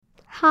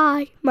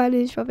Hi, my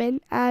name's Robin,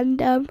 and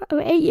I'm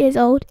 8 years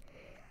old,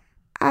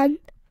 and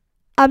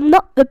I'm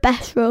not the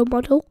best role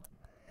model,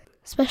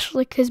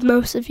 especially because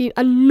most of you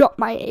are not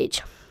my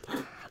age.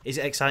 Is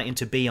it exciting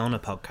to be on a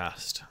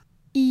podcast?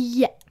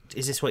 Yeah.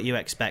 Is this what you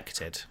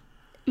expected?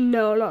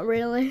 No, not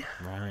really.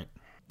 Right.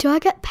 Do I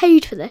get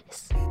paid for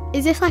this?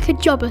 Is this like a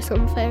job or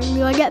something?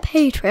 Do I get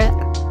paid for it?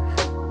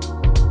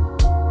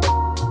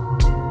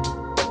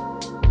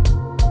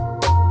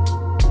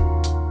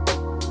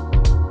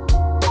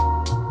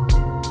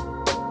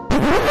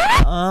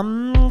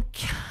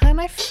 Can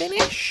I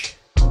finish?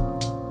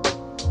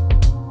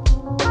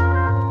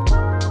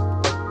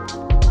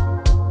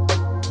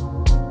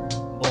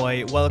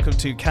 Boy, welcome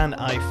to Can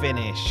I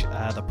Finish,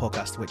 the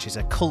podcast, which is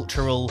a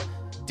cultural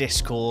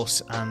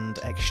discourse and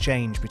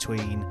exchange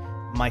between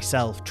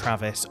myself,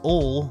 Travis,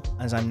 or,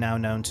 as I'm now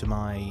known to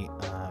my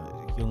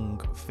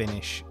young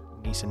Finnish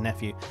niece and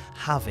nephew,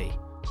 Javi,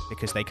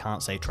 because they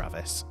can't say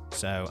Travis.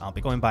 So I'll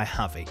be going by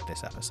Javi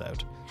this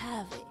episode.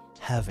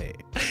 Javi.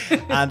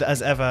 And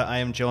as ever, I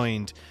am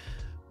joined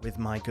with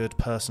my good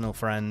personal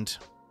friend,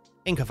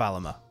 Inka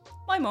Valama.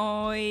 Moi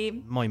moi.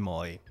 Moi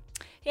moi.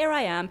 Here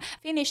I am.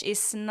 Finnish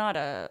is not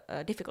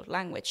a difficult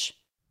language.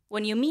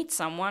 When you meet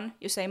someone,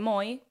 you say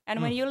moi,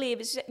 and when you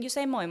leave, you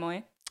say moi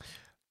moi.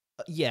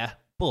 Yeah,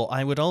 but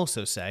I would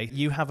also say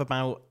you have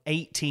about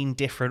 18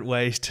 different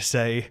ways to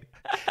say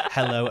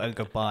hello and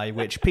goodbye,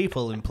 which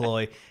people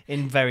employ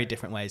in very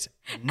different ways.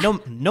 No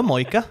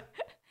moika,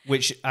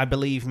 which I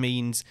believe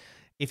means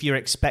if you're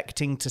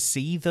expecting to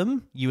see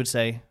them, you would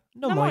say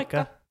no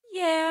moika.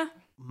 Yeah.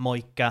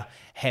 Moika,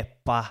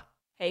 heppa.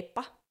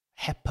 Heippa.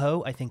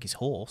 Heppo, I think, is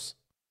horse.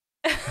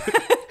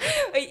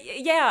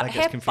 Yeah, That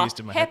gets confused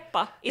in my head.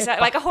 Heppa. Is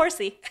that like a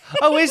horsey?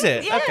 Oh, is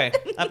it? Yeah. Okay.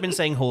 I've been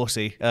saying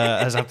horsey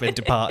as I've been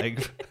departing.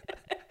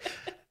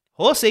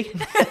 Horsey.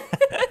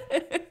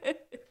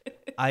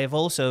 I have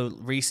also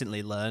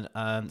recently learned,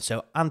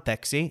 so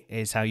anteeksi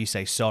is how you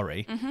say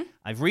sorry. Mm-hmm.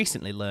 I've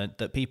recently learned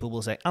that people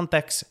will say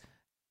anteeksi,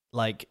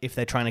 like if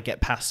they're trying to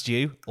get past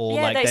you, or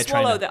yeah, like they they're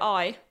swallow trying to... the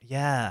I.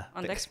 Yeah.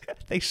 Anteeksi.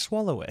 They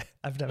swallow it.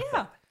 I've never...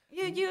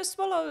 Yeah, you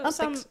swallow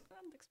some...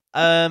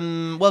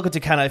 Welcome to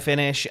Can I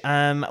Finish?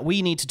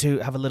 We need to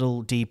have a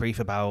little debrief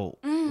about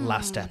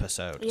last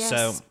episode. Yes.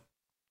 So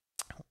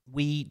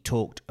we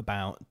talked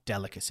about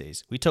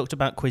delicacies. We talked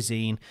about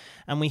cuisine,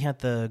 and we had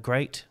the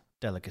great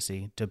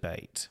delicacy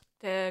debate.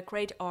 The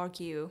great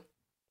argue.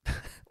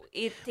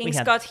 Things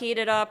had got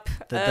heated up.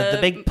 The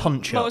big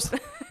punch up.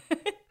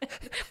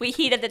 We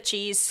heated the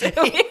cheese.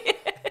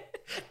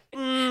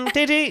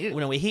 Did he? Well,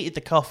 no, we heated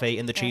the coffee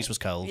and the cheese was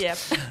cold. Yeah.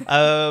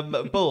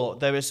 But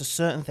there is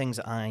certain things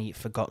that I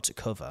forgot to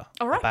cover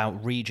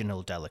about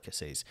regional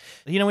delicacies.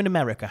 You know, in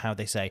America, how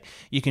they say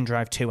you can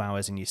drive 2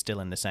 hours and you're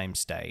still in the same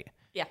state.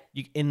 Yeah.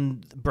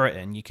 In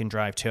Britain, you can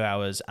drive 2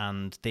 hours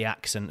and the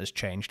accent has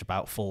changed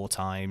about 4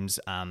 times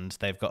and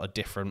they've got a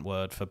different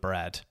word for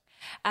bread.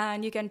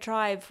 And you can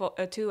drive for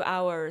 2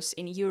 hours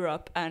in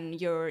Europe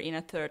and you're in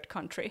a third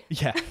country.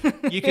 Yeah.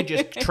 You can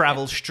just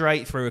travel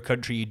straight through a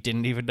country you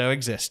didn't even know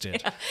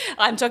existed. Yeah.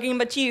 I'm talking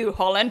about you,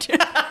 Holland.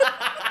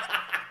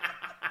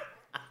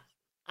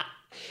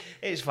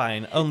 It's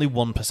fine. Only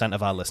 1%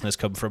 of our listeners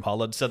come from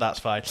Holland, so that's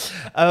fine.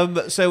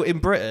 So in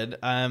Britain,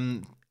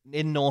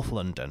 in North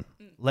London,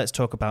 let's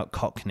talk about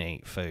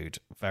Cockney food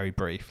very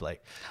briefly.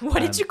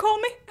 What did you call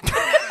me?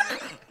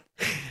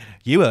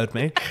 You heard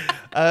me.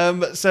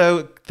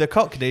 So the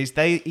Cockneys,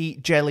 they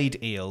eat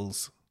jellied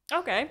eels.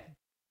 Okay.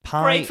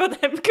 Pie, great for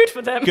them. Good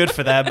for them. Good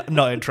for them.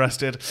 Not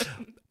interested.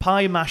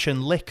 Pie, mash,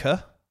 and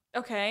liquor.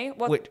 Okay.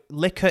 What? Which,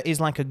 liquor is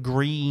like a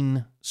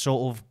green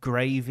sort of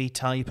gravy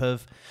type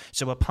of...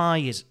 So a pie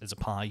is a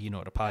pie. You know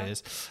what a pie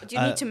is. Do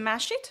you need to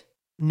mash it?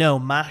 No,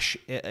 mash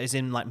is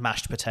in like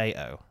mashed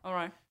potato. All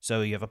right.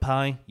 So you have a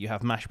pie, you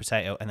have mashed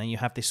potato, and then you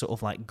have this sort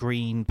of like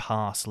green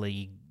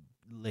parsley,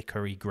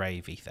 liquor-y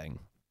gravy thing.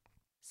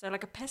 So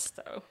like a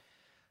pesto.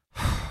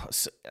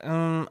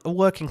 A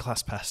working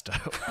class pesto.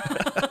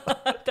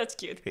 That's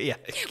cute. Yeah.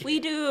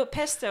 We do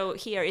pesto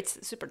here.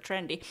 It's super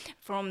trendy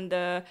from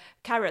the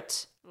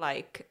carrot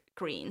like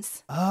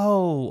greens.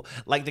 Oh,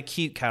 like the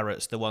cute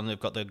carrots, the one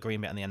that've got the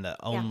green bit on the end that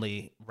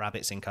only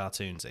rabbits in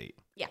cartoons eat.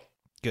 Yeah.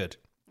 Good.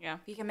 Yeah,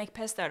 you can make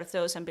pesto out of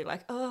those and be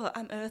like, oh,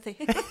 I'm earthy.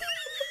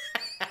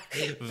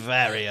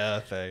 Very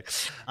earthy.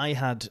 I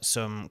had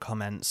some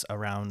comments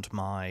around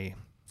my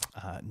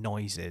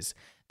noises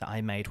that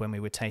I made when we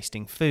were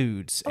tasting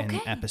foods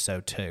in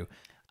episode 2.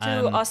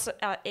 To us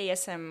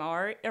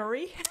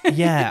ASMR-y.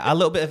 Yeah, a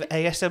little bit of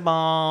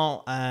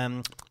ASMR.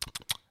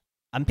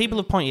 And people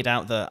have pointed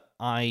out that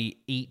I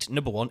eat,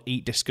 number 1,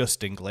 eat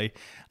disgustingly,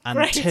 and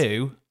right.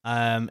 2,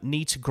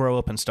 need to grow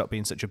up and stop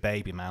being such a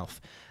baby mouth.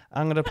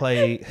 I'm going to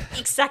play...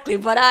 Exactly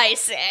what I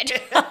said.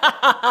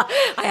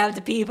 I have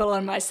the people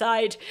on my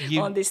side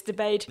on this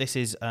debate. This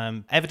is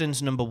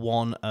evidence number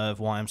 1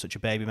 of why I'm such a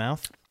baby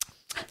mouth.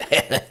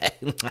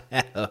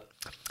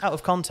 Out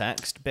of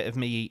context, bit of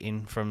me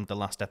eating from the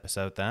last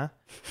episode there.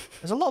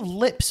 There's a lot of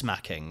lip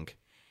smacking.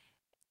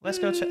 Let's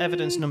go to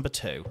evidence number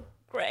 2.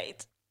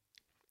 Great.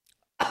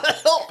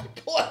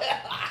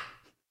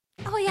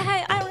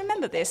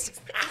 this.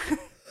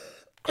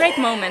 Great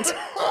moment.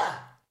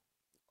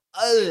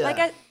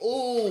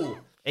 Oh,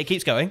 it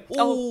keeps going.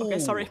 Oh, okay,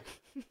 sorry.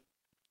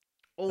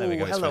 Oh, there we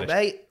go. Hello, finished.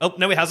 mate. Oh,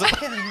 no, he hasn't.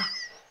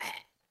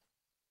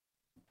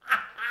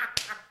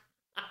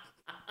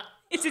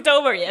 Is it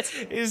over yet?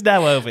 It's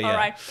now over, yeah. All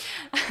right.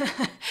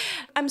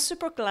 I'm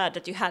super glad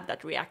that you had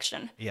that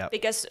reaction. Yeah.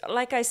 Because,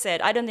 like I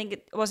said, I don't think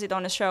it was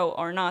on a show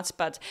or not,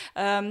 but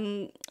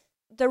the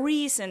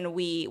reason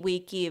we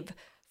give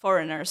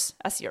foreigners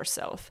as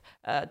yourself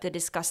the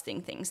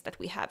disgusting things that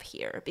we have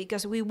here,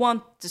 because we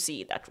want to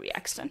see that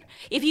reaction.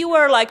 If you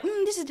were like,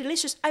 this is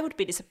delicious, I would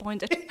be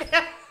disappointed.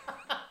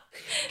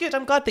 Good.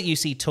 I'm glad that you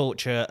see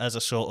torture as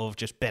a sort of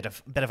just bit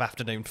of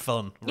afternoon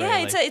fun. Really.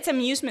 Yeah, it's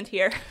amusement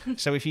here.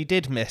 So if you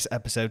did miss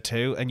episode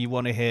 2 and you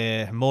want to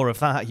hear more of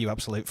that, you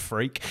absolute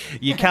freak,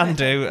 you can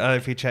do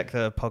if you check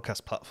the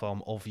podcast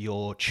platform of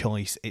your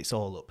choice. It's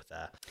all up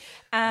there.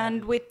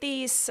 And with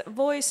these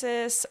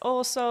voices,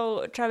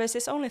 also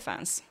Travis's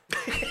OnlyFans.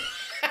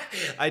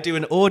 I do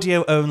an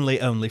audio-only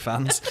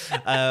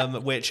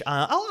OnlyFans, which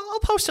I'll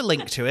post a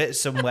link to it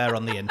somewhere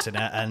on the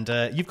internet, and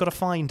you've got to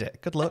find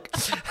it. Good luck.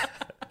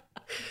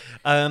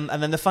 And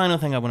then the final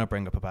thing I want to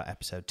bring up about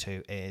episode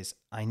 2 is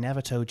I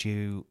never told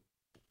you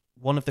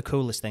one of the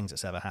coolest things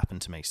that's ever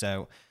happened to me.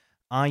 So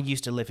I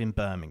used to live in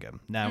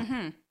Birmingham.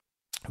 Now,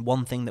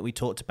 one thing that we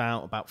talked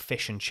about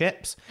fish and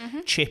chips,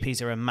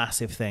 chippies are a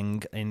massive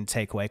thing in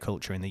takeaway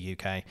culture in the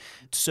UK.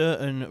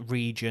 Certain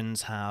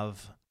regions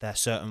have their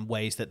certain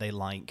ways that they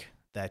like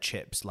their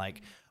chips,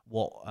 like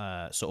what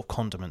sort of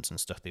condiments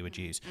and stuff they would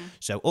use.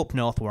 So up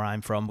north where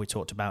I'm from, we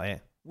talked about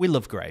it. We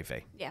love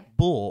gravy. Yeah.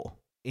 But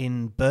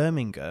in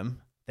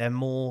Birmingham, they're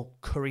more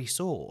curry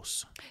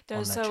sauce.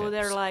 They're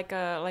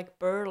like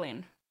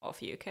Berlin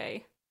of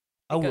UK.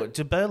 Oh,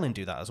 did Berlin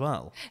do that as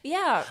well?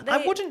 Yeah.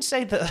 I wouldn't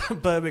say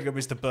that Birmingham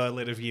is the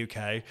Berlin of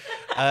UK.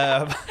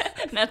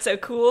 Not so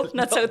cool,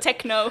 not so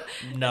techno.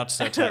 Not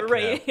so techno.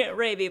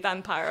 Ravey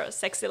vampire,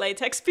 sexy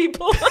latex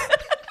people.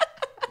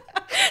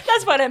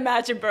 That's what I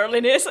imagine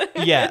Berlin is.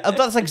 Yeah,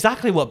 that's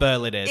exactly what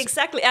Berlin is.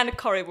 Exactly, and a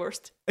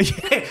currywurst.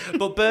 Yeah,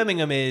 but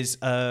Birmingham is,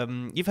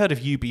 you've heard of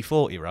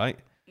UB40, right?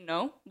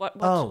 No? What?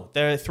 Oh,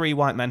 there are 3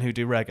 white men who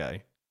do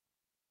reggae.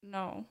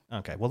 No.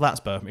 Okay, well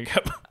that's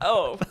Birmingham.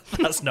 Oh.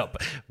 That's not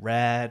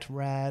red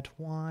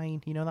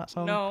wine. You know that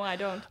song? No, I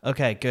don't.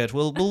 Okay, good.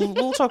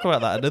 We'll talk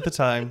about that another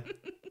time.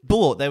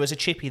 But there was a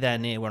chippy there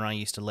near where I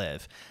used to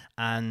live,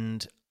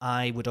 and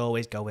I would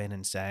always go in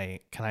and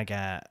say, "Can I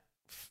get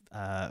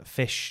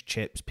fish,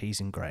 chips, peas,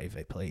 and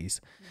gravy,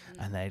 please?"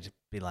 And they'd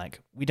be like,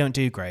 "We don't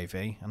do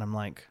gravy," and I'm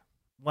like,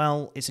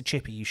 "Well, it's a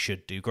chippy. You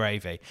should do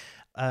gravy."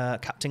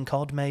 Captain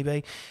Cod,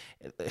 maybe.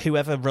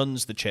 Whoever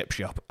runs the chip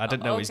shop. I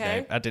didn't know his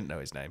name. I didn't know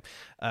his name.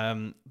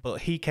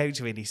 But he came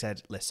to me and he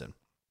said, "Listen,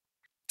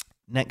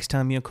 next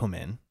time you come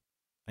in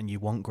and you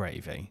want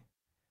gravy,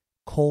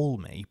 call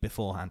me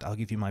beforehand. I'll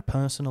give you my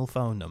personal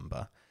phone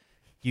number.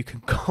 You can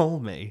call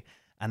me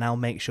and I'll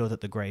make sure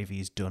that the gravy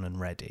is done and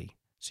ready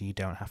so you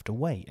don't have to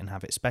wait and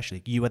have it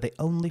specially. You are the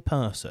only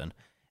person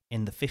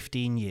in the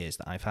 15 years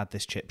that I've had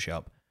this chip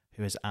shop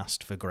who has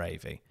asked for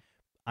gravy.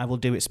 I will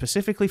do it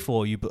specifically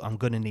for you, but I'm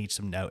going to need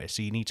some notice,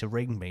 so you need to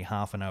ring me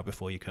half an hour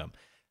before you come."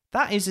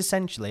 That is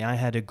essentially, I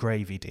had a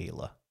gravy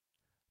dealer.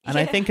 And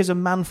I think as a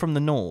man from the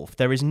north,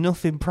 there is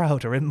nothing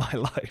prouder in my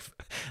life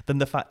than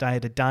the fact I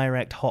had a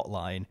direct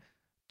hotline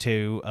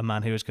to a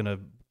man who was going to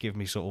give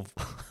me sort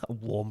of a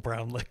warm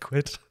brown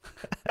liquid.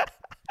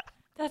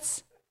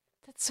 That's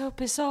so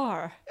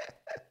bizarre.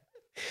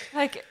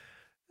 Like...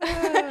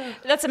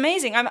 That's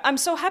amazing. I'm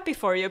so happy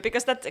for you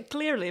because that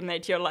clearly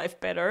made your life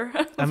better.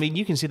 I mean,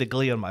 you can see the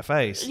glee on my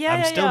face. Yeah,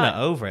 I'm still not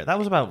over it. That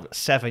was about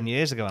 7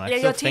 years ago, and I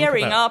still you're think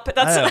tearing about... up.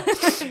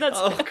 That's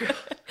Oh,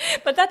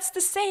 but that's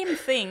the same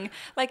thing.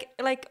 Like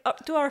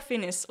to our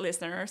Finnish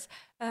listeners,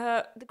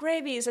 the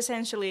gravy is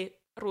essentially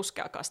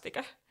ruskea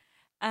kastike,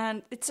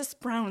 and it's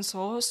just brown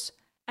sauce.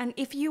 And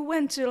if you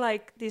went to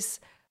like this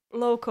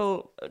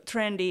local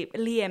trendy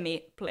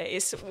liemi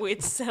place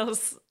which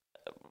sells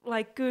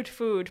like good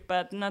food,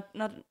 but not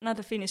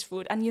a Finnish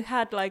food, and you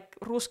had like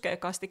ruskea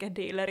kastike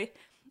dealeri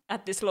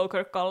at this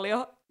local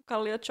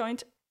kallio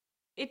joint,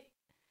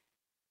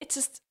 it's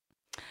just,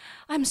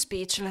 I'm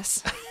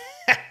speechless.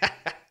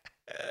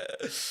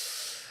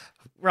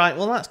 Right,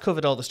 well that's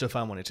covered all the stuff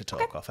I wanted to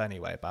talk off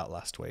anyway about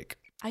last week.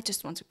 I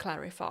just want to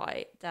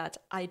clarify that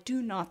I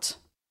do not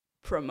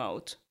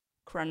promote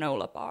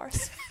granola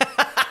bars.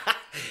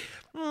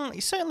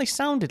 It certainly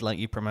sounded like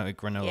you promoted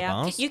granola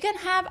bars. You can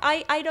have,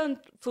 I don't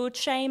food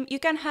shame, you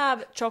can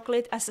have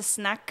chocolate as a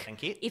snack.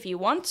 Thank you. If you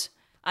want.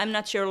 I'm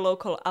not your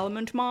local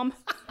almond mom.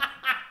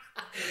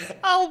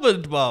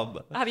 Almond mom?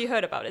 Have you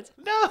heard about it?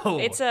 No.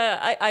 It's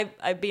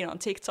I've been on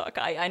TikTok.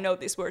 I know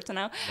this word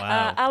now.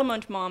 Wow.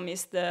 Almond mom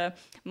is the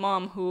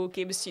mom who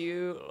gives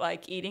you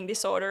like eating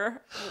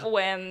disorder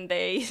when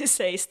they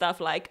say stuff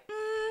like,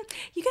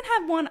 You can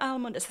have one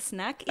almond as a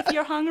snack if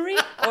you're hungry,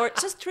 or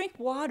just drink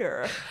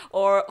water.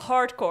 Or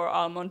hardcore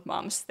almond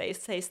moms, they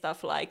say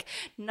stuff like,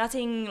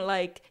 nothing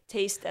like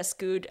tastes as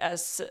good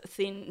as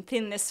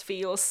thinness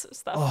feels,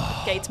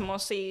 stuff, Kate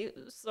Mossy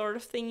sort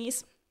of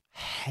thingies.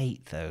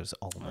 Hate those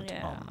almond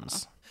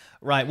moms.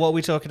 Right, what are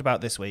we talking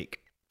about this week?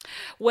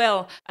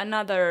 Well,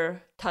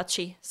 another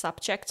touchy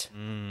subject,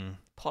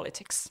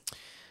 politics.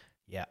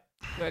 Yeah.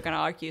 We're gonna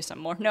argue some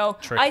more. No,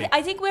 Tricky.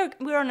 I think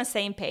we're on the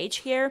same page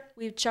here.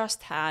 We've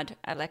just had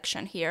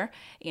election here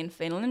in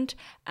Finland,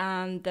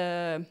 and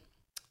the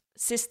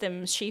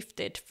system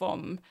shifted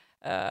from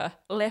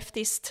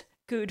leftist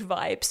good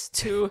vibes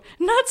to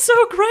not so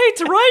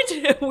great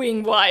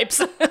right-wing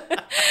vibes,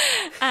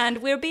 and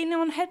we've been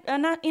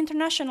on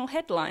international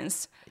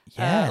headlines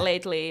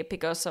lately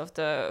because of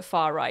the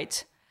far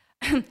right.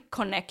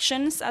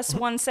 Connections, as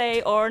one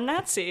say, or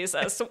Nazis,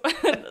 as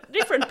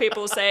different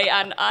people say,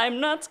 and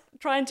I'm not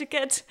trying to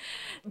get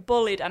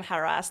bullied and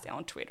harassed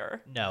on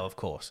Twitter. No, of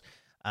course.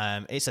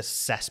 It's a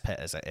cesspit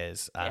as it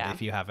is, and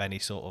if you have any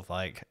sort of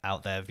like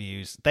out there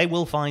views, they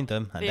will find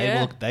them,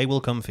 and they will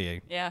come for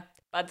you. Yeah,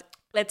 but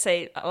let's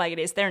say like it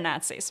is, they're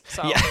Nazis.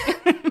 So. Yeah.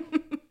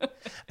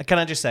 Can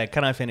I just say,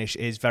 Can I Finish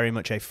is very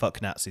much a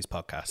fuck Nazis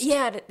podcast.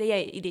 Yeah,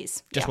 it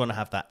is. Just want to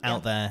have that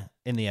out there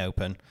in the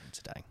open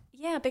today.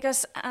 Yeah,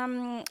 because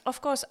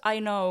of course I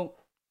know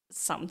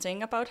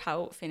something about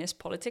how Finnish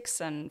politics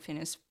and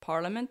Finnish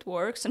parliament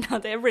works, and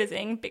not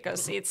everything,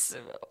 because it's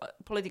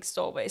politics is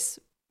always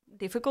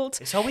difficult.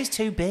 It's always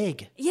too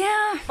big.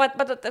 Yeah, but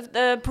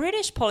the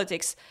British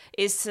politics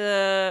is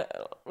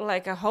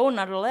like a whole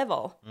nother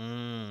level.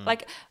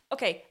 Like,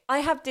 okay, I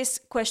have this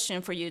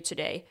question for you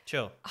today.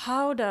 Sure.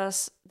 How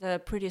does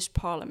the British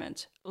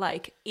parliament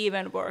like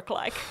even work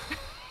like?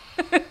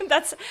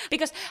 That's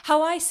because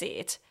how I see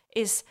it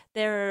is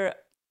they're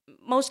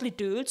mostly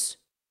dudes,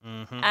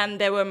 and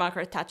they were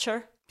Margaret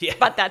Thatcher. Yeah.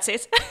 But that's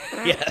it.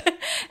 Yeah.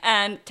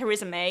 And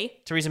Theresa May.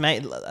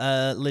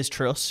 Liz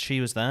Truss, she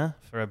was there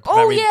for a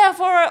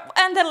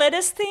and the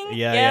lettuce thing.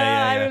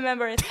 Yeah. I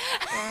remember it.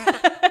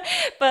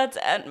 But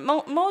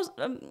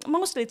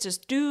mostly it's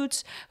just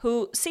dudes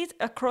who sit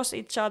across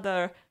each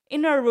other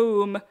in a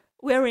room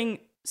wearing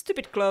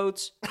stupid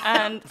clothes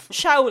and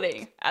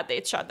shouting at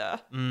each other.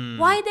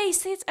 Why they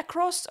sit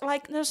across,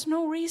 like, there's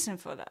no reason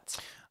for that.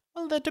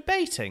 Well, they're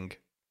debating.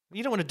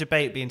 You don't want to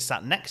debate being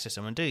sat next to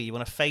someone, do you? You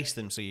want to face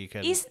them so you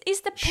can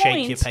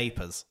shake your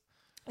papers.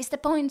 Is the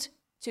point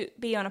to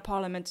be on a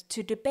parliament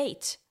to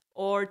debate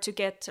or to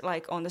get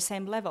like on the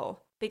same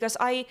level? Because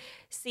I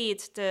see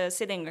it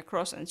sitting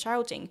across and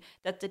shouting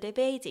that the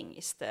debating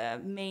is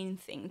the main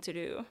thing to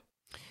do.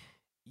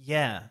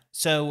 Yeah.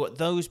 So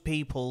those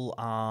people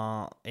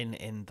are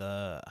in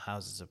the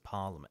Houses of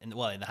Parliament, in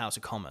the House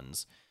of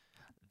Commons.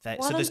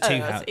 What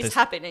on earth is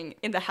happening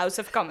in the House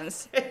of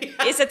Commons?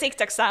 It's a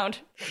TikTok sound.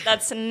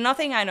 That's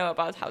nothing I know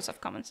about House of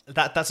Commons.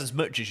 That's as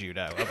much as you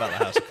know about the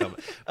House of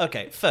Commons.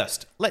 Okay,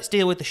 first, let's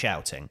deal with the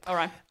shouting. All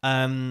right.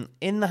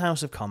 In the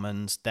House of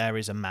Commons, there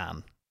is a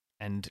man.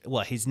 And,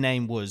 his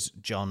name was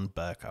John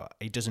Bercow.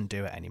 He doesn't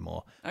do it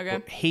anymore. Okay.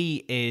 But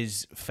he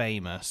is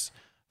famous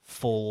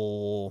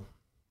for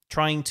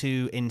trying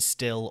to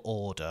instill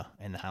order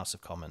in the House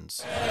of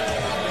Commons.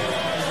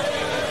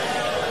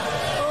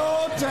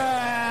 Order!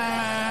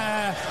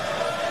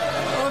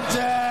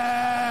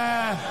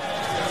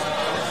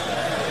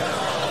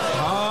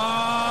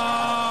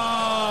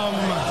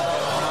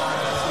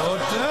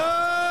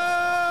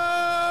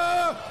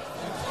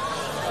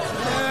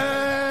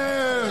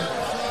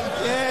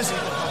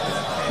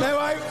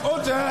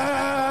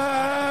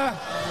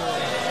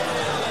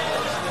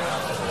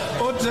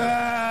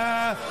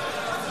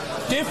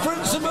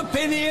 Difference of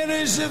opinion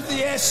is of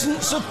the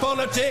essence of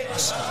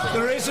politics.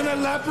 There is an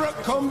elaborate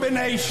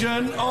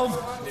combination of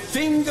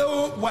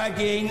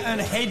finger-wagging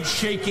and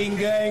head-shaking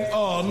going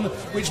on,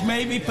 which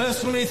may be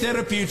personally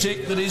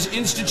therapeutic, that is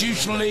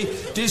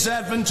institutionally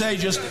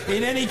disadvantageous.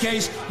 In any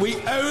case, we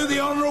owe the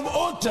honourable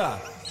order.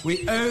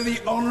 We owe the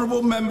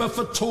honourable member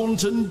for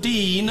Taunton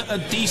Dean a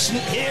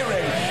decent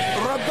hearing.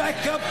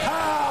 Rebecca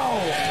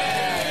Powell!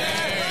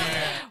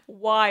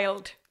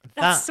 Wild.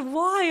 That's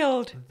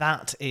wild.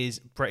 That is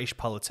British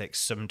politics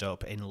summed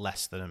up in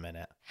less than a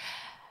minute.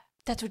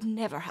 That would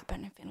never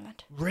happen in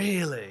Finland.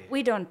 Really?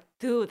 We don't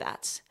do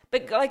that.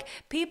 But like,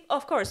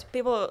 of course,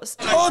 people.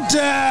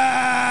 Order!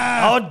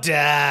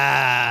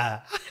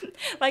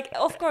 Like,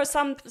 of course,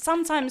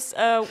 sometimes,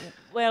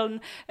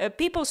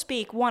 people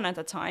speak one at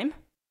a time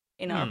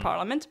in our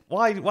parliament.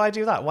 Why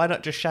do that? Why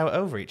not just shout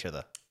over each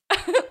other?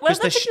 Well,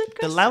 Because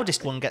the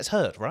loudest one gets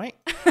heard, right?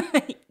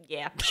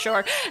 Yeah,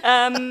 sure.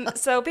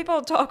 So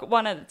people talk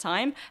one at a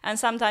time, and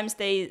sometimes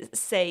they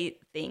say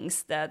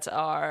things that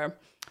are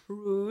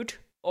rude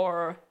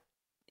or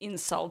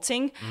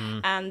insulting,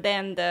 and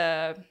then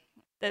the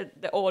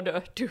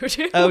order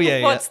dude. Oh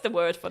yeah. What's the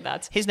word for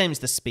that? His name's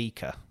the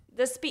Speaker.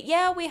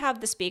 Yeah, we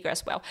have the Speaker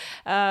as well.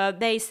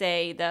 They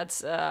say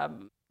that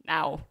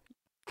now,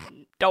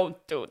 don't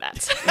do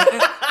that.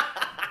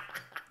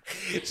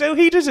 So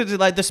he doesn't,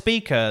 like the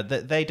Speaker,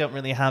 that they don't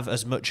really have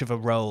as much of a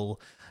role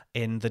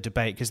in the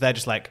debate because they're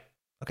just like,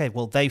 okay,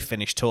 well, they've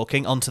finished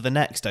talking, on to the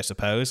next, I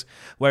suppose.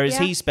 Whereas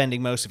he's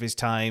spending most of his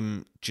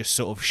time just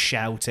sort of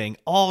shouting,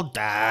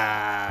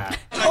 order!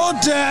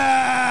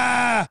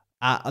 Order!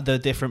 At the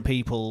different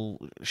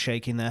people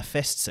shaking their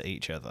fists at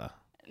each other.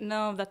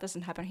 No, that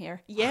doesn't happen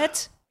here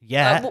yet.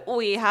 Yeah.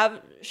 We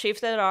have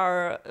shifted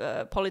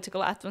our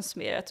political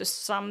atmosphere to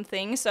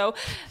something, so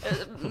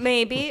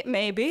maybe.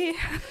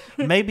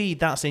 Maybe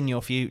that's in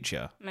your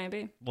future.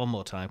 Maybe. One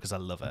more time, because I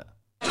love it.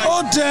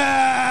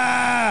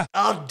 Order!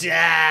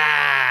 Order!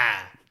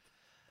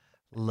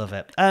 Love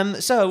it.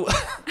 So,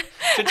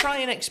 to try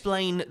and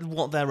explain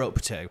what they're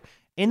up to,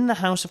 in the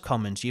House of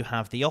Commons, you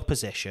have the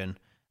opposition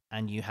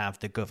and you have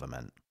the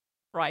government.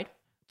 Right.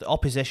 The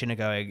opposition are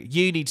going,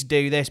 you need to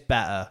do this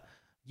better.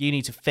 You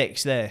need to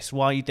fix this.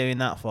 Why are you doing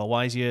that for?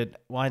 Why are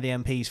the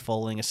MPs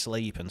falling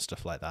asleep and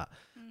stuff like that?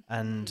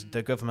 And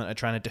the government are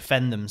trying to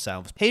defend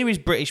themselves. Here is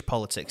British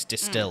politics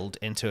distilled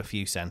into a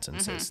few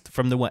sentences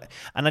from the way.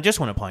 And I just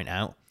want to point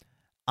out,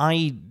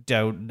 I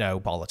don't know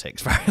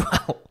politics very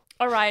well.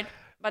 All right,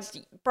 but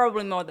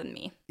probably more than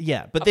me.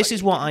 Yeah, but this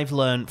is what I've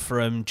learned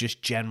from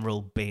just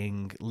general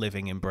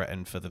living in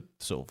Britain for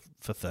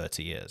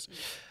 30 years.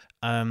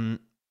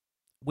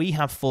 We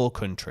have 4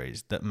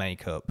 countries that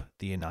make up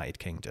the United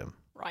Kingdom.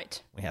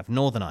 Right. We have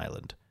Northern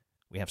Ireland,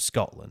 we have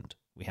Scotland,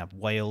 we have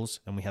Wales,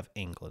 and we have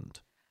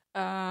England.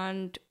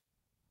 And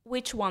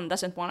which one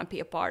doesn't want to be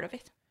a part of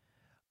it?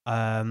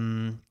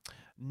 None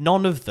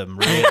of them,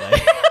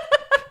 really.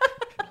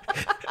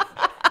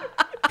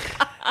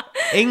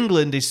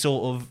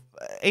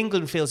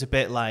 England feels a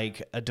bit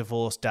like a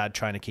divorced dad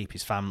trying to keep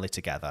his family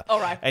together. All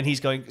right. And he's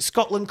going,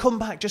 Scotland, come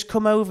back, just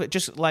come over.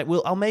 Just like,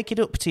 I'll make it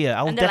up to you.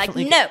 And they're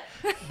definitely. like,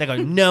 no. They're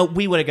going, no,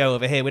 we want to go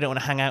over here. We don't want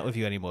to hang out with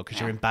you anymore because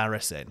you're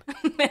embarrassing.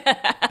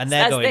 And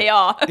they're going, they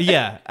are.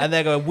 Yeah. And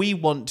they're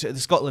going,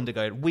 Scotland are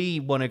going, we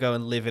want to go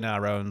and live in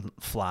our own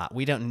flat.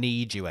 We don't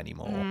need you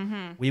anymore.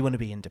 Mm-hmm. We want to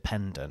be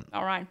independent.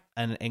 All right.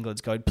 And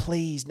England's going,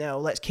 please, no,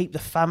 let's keep the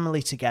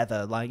family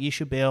together. Like, you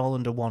should be all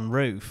under one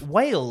roof.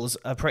 Wales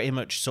are pretty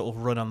much sort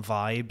of run on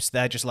vibes.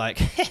 They're just like,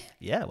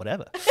 yeah,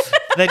 whatever.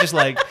 They're just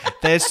like,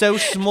 they're so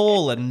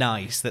small and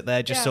nice that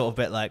they're just sort of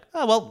a bit like,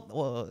 oh,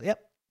 well, yep.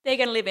 They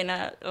can live in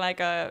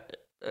a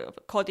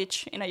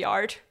cottage in a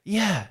yard.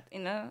 Yeah.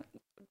 In a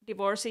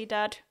divorcee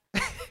dad.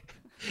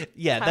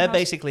 Yeah, they're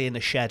basically in a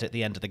shed at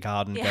the end of the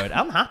garden going,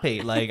 I'm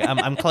happy. Like,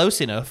 I'm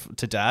close enough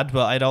to dad,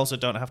 but I also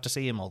don't have to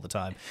see him all the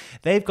time.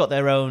 They've got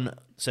their own...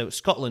 So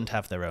Scotland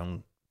have their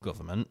own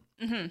government.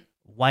 Mm-hmm.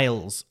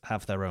 Wales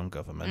have their own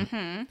government.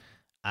 Mm-hmm.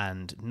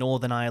 And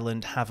Northern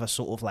Ireland have a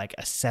sort of like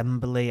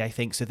assembly, I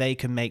think. So they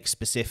can make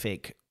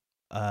specific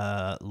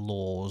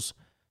laws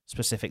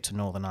specific to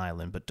Northern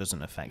Ireland, but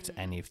doesn't affect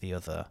any of the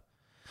other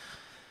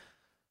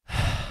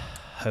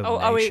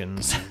home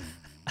nations.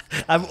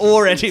 I'm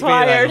already being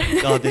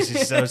like, God, this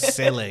is so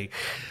silly.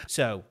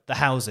 So, the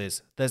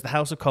houses. There's the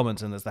House of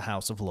Commons and there's the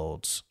House of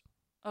Lords.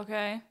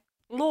 Okay.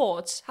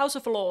 Lords. House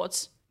of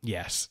Lords.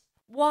 Yes.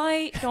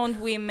 Why don't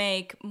we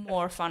make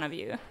more fun of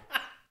you?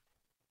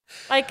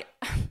 Like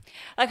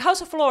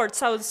House of Lords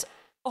sounds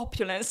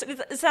opulent.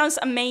 It sounds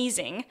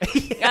amazing.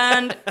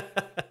 And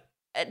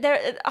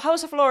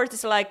House of Lords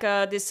is like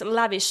this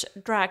lavish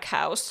drag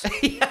house.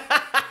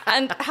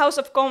 And House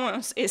of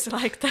Commons is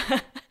like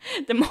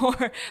the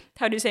more,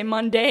 how do you say,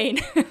 mundane,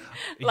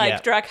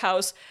 drag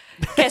house.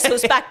 Guess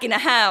who's back in a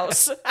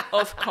House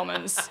of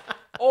Commons?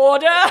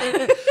 Order!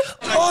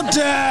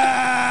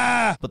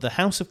 Order! But the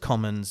House of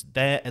Commons,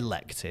 they're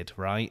elected,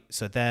 right?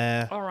 So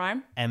they're All right.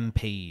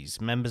 MPs,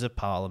 members of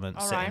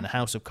Parliament, sit in the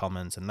House of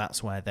Commons, and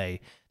that's where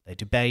they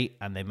debate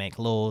and they make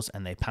laws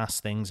and they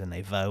pass things and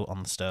they vote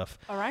on stuff.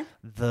 All right.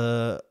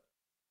 The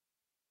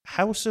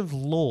House of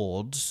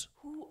Lords...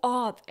 Who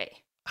are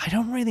they? I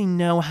don't really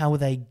know how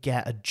they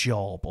get a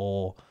job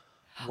or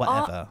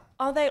whatever.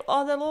 Are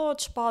the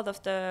lords part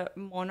of the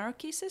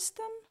monarchy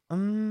system?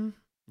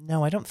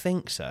 No, I don't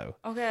think so.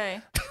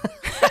 Okay.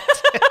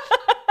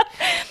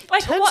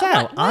 Turns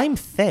out I'm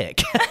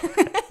thick.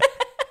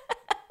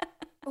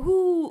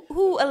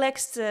 Who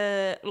elects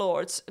the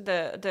lords?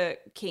 The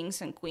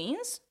kings and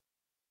queens?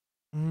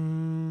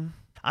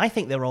 I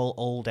think they're all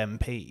old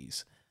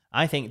MPs.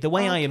 I think the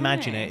way I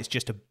imagine it is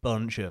just a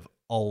bunch of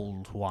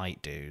old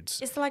white dudes.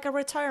 It's like a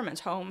retirement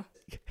home.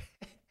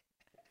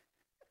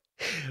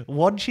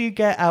 Once you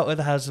get out of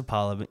the House of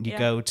Parliament, you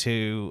go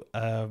to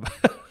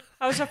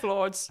House of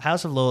Lords.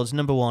 House of Lords,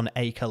 number 1,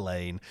 Acre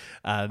Lane,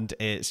 and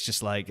it's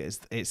just like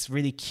it's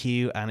really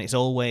cute, and it's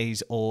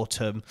always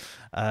autumn.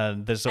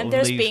 There's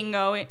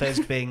bingo. There's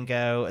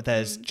bingo.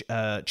 There's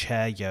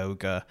chair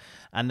yoga,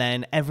 and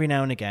then every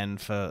now and again,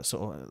 for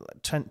sort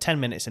of 10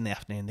 minutes in the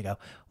afternoon, they go,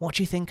 "What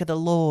do you think of the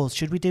laws?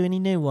 Should we do any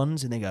new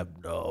ones?" And they go,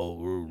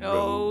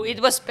 "No, it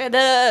was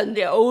better in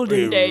the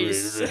olden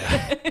days."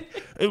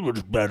 It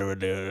was better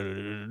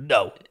in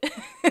no.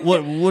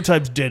 What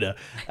time's dinner?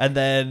 And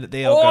then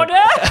they all Order!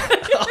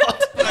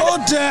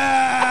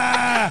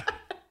 Order!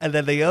 And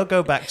then they all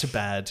go back to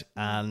bed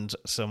and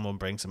someone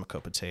brings them a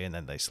cup of tea and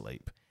then they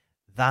sleep.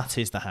 That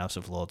is the House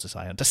of Lords, as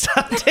I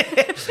understand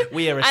it.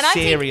 We are a And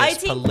serious I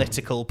think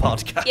political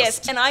podcast.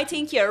 Yes, and I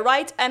think you're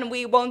right, and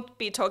we won't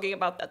be talking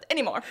about that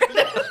anymore.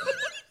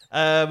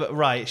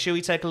 Right, shall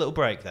we take a little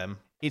break then?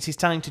 It is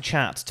time to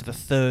chat to the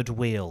third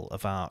wheel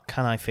of our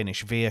Can I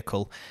Finish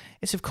vehicle.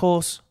 It's, of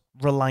course,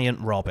 Reliant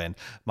Robin,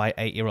 my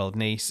 8-year-old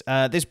niece.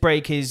 This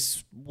break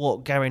is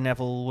what Gary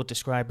Neville would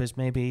describe as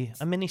maybe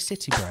a mini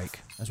city break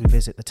as we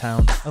visit the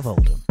town of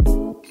Oldham.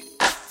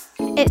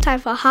 It's time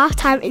for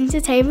halftime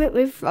entertainment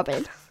with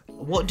Robin.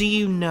 What do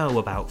you know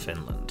about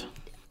Finland?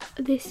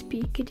 They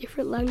speak a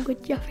different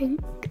language, I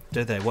think.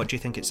 Do they? What do you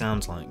think it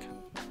sounds like?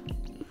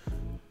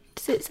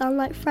 Does it sound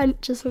like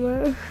French or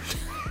something?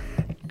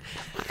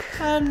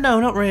 No,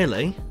 not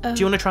really. Do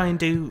you want to try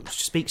and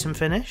speak some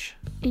Finnish?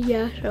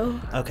 Yeah, sure.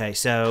 Okay,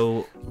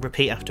 so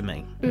repeat after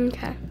me.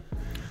 Okay.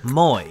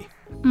 Moi.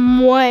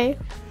 Moi.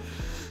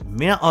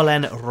 Minä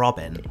olen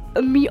Robin.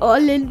 Me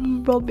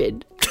olen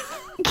Robin.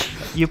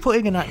 You're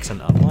putting an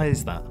accent on. Why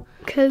is that?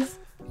 Because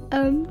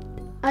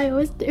I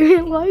always do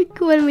it like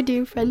when we're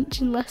doing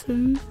French in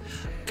lessons.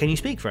 Can you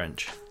speak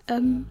French?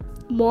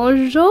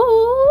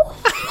 Bonjour.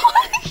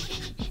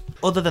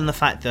 Other than the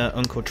fact that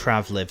Uncle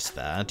Trav lives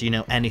there, do you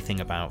know anything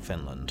about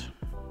Finland?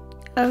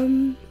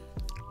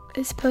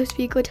 It's supposed to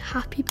be a good,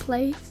 happy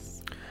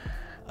place.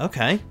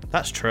 Okay,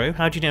 that's true.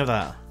 How do you know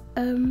that?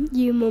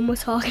 You and Mum were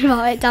talking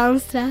about it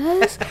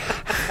downstairs.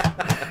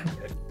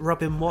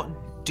 Robin, what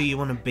do you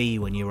want to be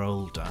when you're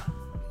older?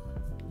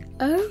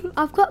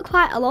 I've got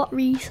quite a lot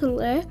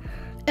recently.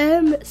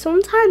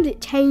 Sometimes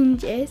it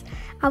changes.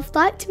 I'd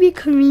like to be a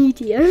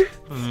comedian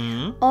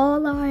or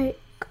like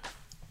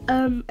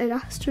an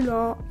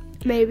astronaut,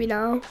 maybe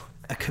now.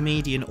 A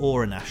comedian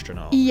or an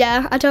astronaut?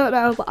 Yeah, I don't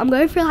know, but I'm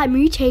going through like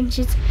mood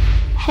changes.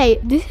 Hey,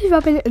 this is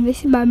Robin and this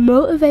is my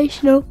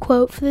motivational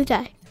quote for the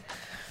day.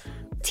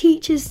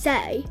 Teachers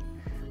say,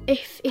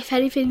 if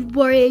anything's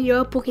worrying you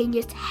or bugging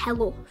you,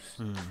 tell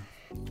us.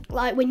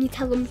 Like when you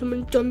tell them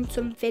someone's done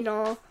something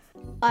or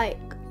like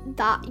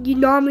that, you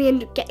normally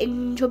end up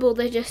getting in trouble.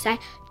 They just say,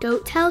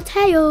 don't tell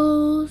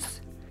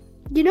tales.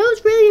 You know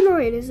what's really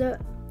annoying is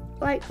that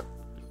like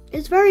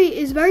it's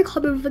very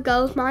common for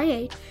girls my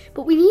age,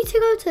 but we need to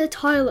go to the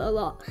toilet a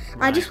lot.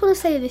 Right. I just want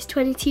to say this to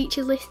any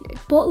teachers listening,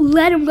 but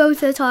let them go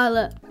to the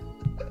toilet.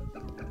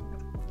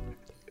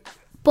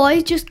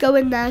 Boys just go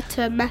in there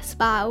to mess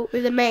about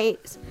with their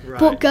mates,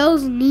 but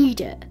girls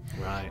need it.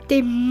 Right.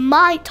 They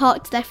might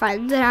talk to their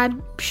friends, and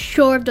I'm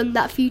sure I've done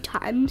that a few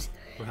times.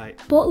 Right.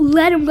 But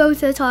let them go to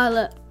the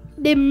toilet.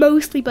 They're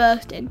mostly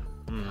bursting.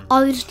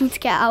 Or they just need to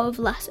get out of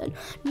a lesson.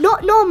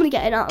 Not normally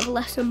getting out of a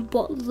lesson,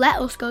 but let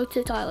us go to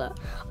the toilet.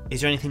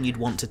 Is there anything you'd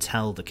want to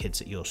tell the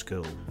kids at your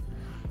school?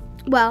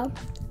 Well,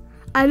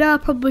 I know I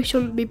probably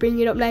shouldn't be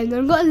bringing up names.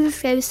 I'm going to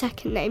say the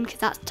second name because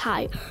that's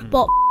tight.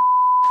 But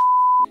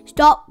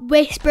stop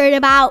whispering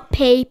about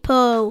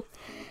people.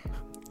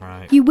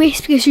 Right. You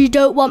whisper because you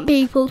don't want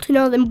people to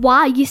know them. Why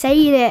are you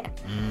saying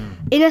it?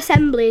 In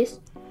assemblies,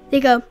 they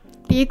go,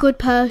 be a good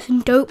person,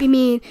 don't be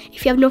mean.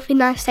 If you have nothing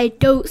nice to say,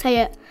 don't say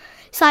it.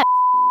 It's like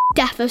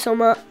death or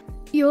something.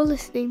 You're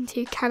listening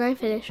to Can I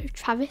Finish with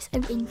Travis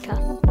and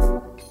Inka.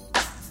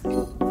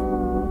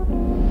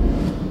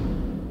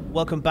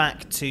 Welcome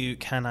back to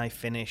Can I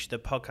Finish, the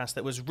podcast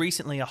that was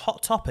recently a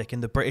hot topic in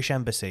the British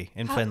Embassy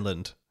in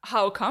Finland.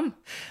 How come?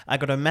 I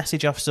got a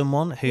message off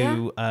someone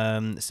who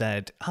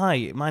said,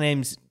 hi, my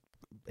name's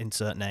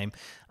insert name.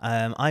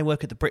 I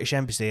work at the British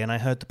Embassy and I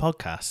heard the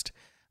podcast.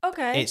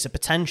 Okay. It's a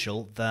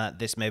potential that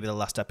this may be the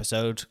last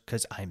episode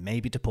because I may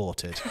be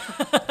deported.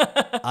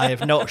 I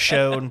have not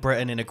shown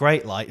Britain in a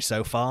great light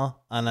so far,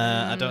 and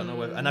I don't know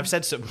whether, and I've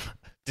said some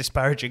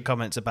disparaging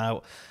comments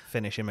about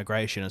Finnish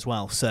immigration as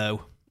well.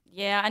 So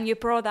yeah, and you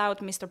brought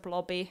out Mr.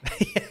 Blobby.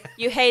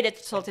 You hated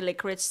totally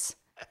Chris.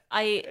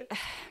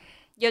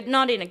 You're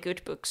not in the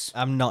good books.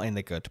 I'm not in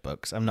the good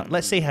books. I'm not.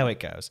 Let's see how it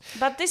goes.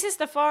 But this is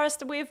the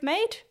farthest we've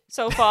made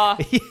so far.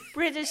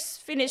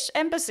 British-Finnish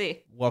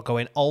embassy. We're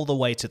going all the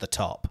way to the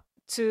top.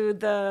 To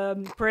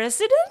the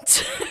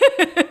president?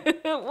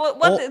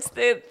 What is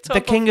the top?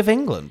 The King of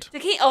England. The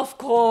king, of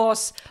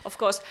course.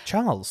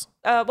 Charles.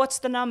 What's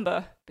the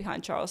number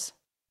behind Charles?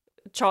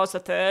 Charles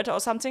III or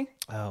something?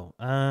 Oh,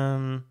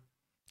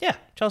 yeah,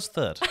 Charles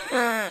III.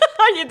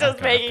 You're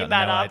just making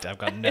that up. I've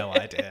got no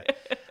idea.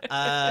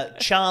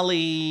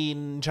 Charlie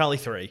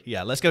 3.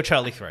 Yeah, let's go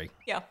Charlie 3.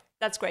 Yeah,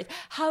 that's great.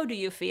 How do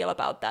you feel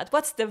about that?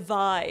 What's the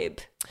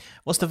vibe?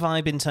 What's the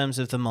vibe in terms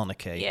of the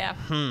monarchy? Yeah.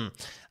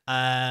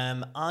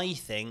 I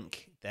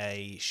think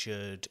they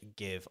should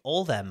give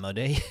all their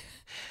money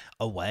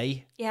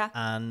away. Yeah.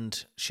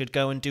 And should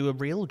go and do a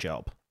real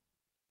job.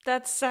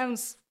 That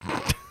sounds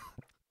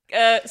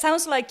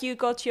sounds like you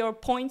got your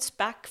points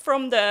back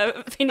from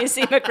the Finnish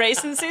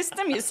immigration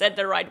system. You said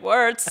the right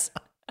words.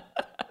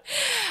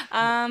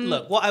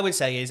 Look, what I would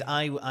say is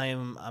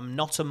I'm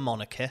not a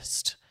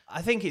monarchist.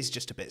 I think it's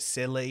just a bit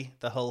silly,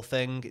 the whole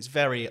thing. It's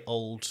very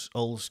old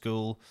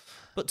school.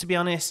 But to be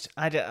honest,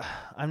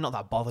 I'm not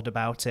that bothered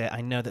about it.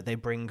 I know that they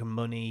bring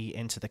money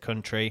into the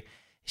country.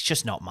 It's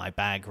just not my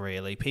bag,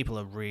 really. People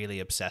are really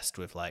obsessed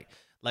with like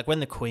Like when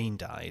the Queen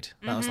died,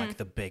 that was Mm-hmm. like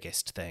the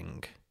biggest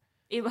thing.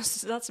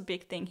 That's a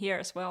big thing here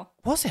as well.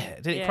 Was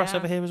it? Did it cross Yeah.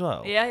 over here as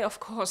well? Yeah, of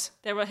course.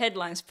 There were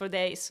headlines for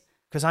days.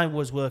 Because I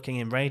was working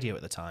in radio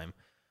at the time.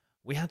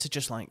 We had to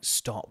just like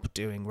stop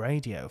doing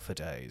radio for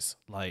days.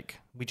 Like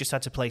we just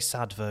had to play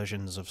sad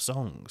versions of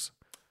songs.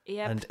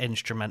 Yep. And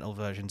instrumental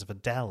versions of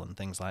Adele and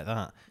things like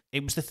that.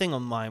 It was the thing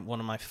on one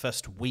of my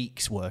first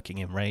weeks working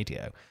in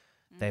radio.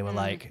 They were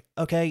like,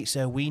 okay,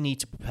 so we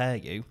need to prepare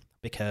you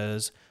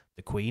because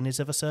the Queen is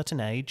of a certain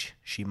age.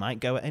 She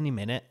might go at any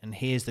minute. And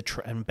here's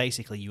the and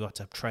basically you have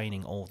to have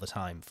training all the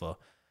time for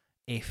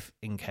if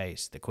in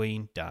case the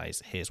Queen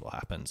dies, here's what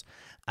happens.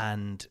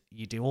 And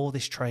you do all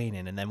this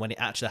training, and then when it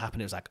actually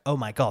happened, it was like, oh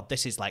my God,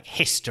 this is like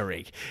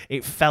history.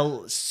 It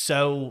felt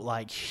so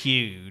like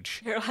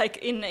huge. You're like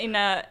in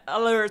a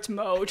alert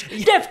mode.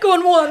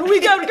 DEFCON 1, we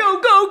gotta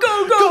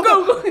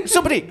go.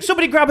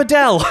 Somebody grab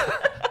Adele.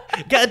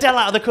 Get Adele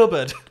out of the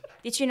cupboard.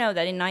 Did you know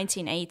that in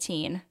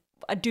 1918,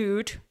 a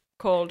dude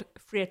called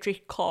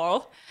Friedrich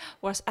Karl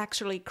was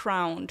actually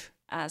crowned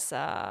as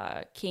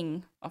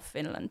king of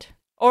Finland?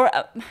 Or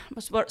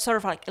was sort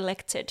of like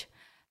elected,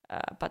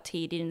 but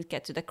he didn't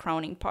get to the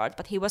crowning part,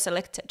 but he was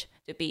elected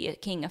to be a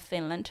king of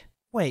Finland.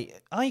 Wait,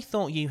 I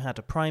thought you had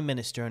a prime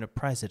minister and a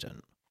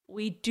president.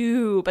 We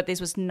do, but this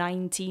was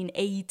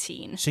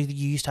 1918. So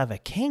you used to have a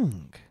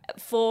king?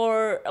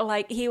 For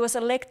like, he was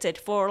elected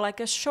for like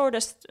a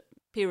shortest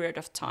period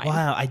of time.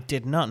 Wow, I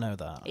did not know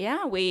that.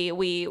 Yeah, we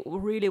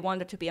really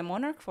wanted to be a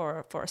monarch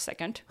for a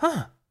second.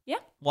 Huh. Yeah.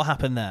 What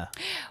happened there?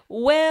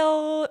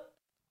 Well,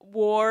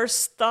 war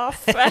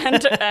stuff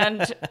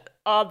and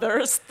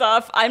other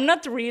stuff. I'm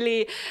not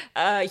really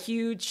a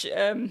huge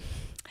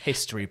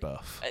History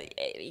buff.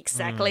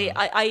 exactly.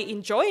 I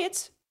enjoy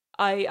it.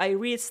 I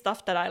read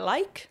stuff that I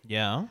like.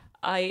 Yeah.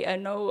 I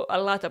know a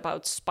lot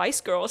about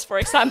Spice Girls, for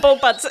example,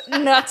 but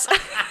not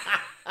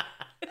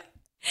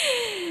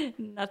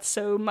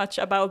so much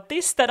about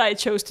this that I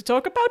chose to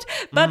talk about.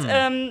 But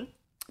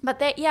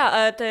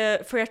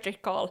the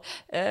Friedrich Karl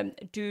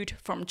dude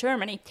from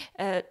Germany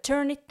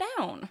turned it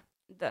down.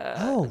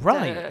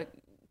 The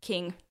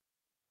king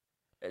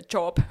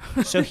job.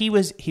 So he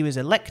was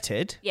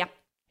elected. Yeah.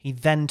 He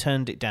then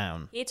turned it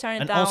down. He turned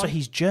it and down. also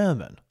he's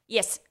German.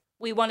 Yes,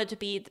 we wanted to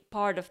be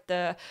part of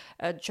the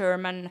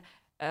German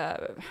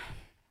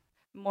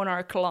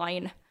monarch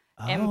line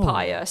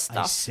empire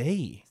stuff. I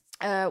see.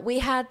 We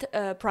had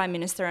a prime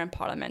minister and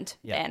parliament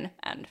then,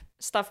 and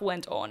stuff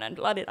went on and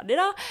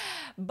la-di-da-di-da.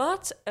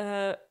 But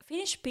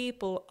Finnish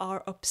people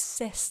are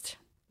obsessed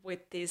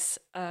with this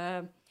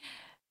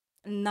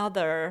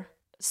another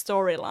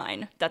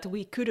storyline that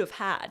we could have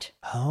had.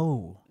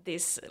 Oh.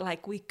 This,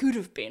 like, we could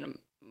have been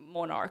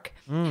monarch.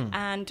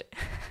 And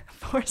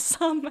for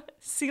some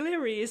silly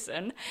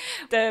reason,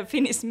 the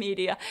Finnish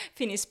media,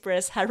 Finnish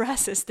press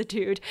harasses the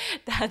dude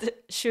that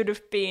should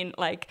have been,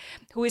 like,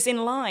 who is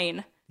in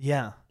line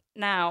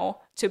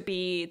now to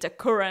be the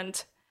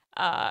current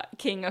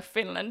king of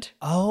Finland.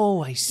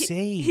 Oh, I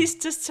see. He's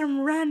just some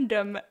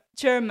random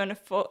German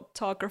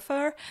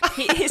photographer.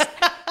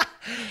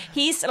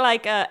 He's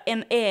like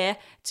an heir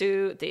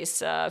to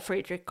this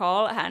Friedrich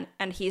Karl,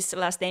 and his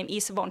last name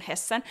is von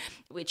Hessen,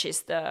 which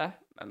is the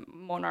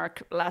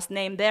monarch last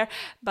name there.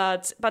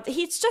 But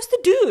he's just a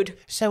dude.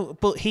 So,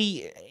 but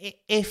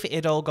if it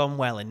had all gone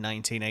well in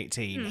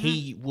 1918,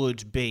 he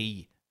would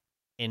be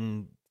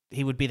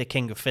the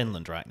king of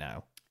Finland right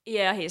now.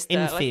 Yeah, he's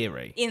in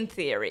theory. In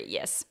theory,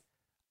 yes.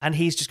 And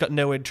he's just got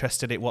no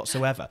interest in it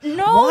whatsoever.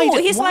 No,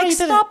 he's like,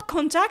 stop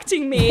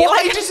contacting me.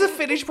 Why does the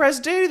Finnish press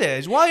do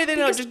this? Why are they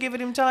not just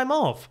giving him time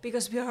off?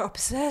 Because we are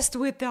obsessed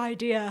with the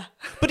idea.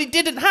 But it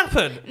didn't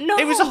happen. No.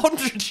 It was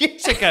 100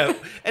 years ago.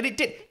 And it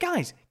did.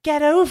 Guys,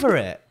 get over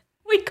it.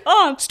 We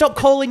can't. Stop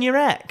calling your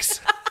ex.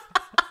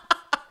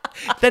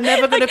 They're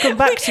never going to come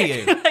back to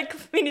you. Like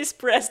Finnish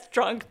press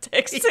drunk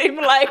texts him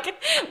like,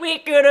 we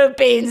could have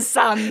been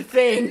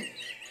something.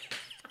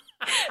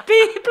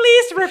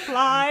 Please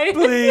reply.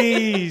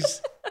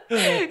 Please.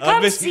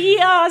 Come see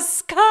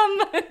us.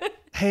 Come.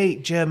 Hey,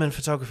 German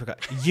photographer guy,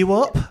 you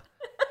up?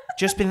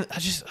 I've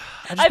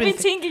been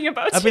thinking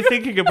about I've been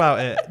thinking about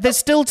it. There's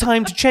still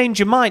time to change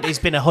your mind. It's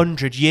been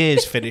 100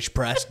 years, Finnish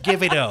press.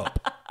 Give it up.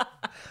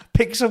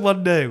 Pick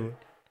someone new.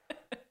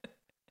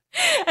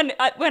 And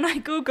when I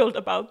Googled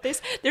about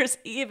this, there's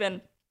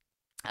even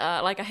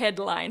like a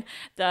headline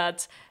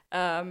that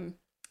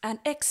an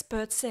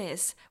expert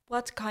says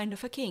what kind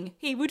of a king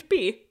he would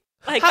be.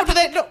 Like, how do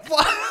they know?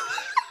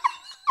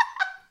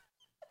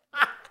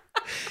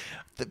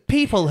 The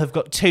people have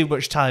got too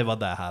much time on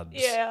their hands.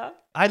 Yeah.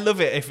 I love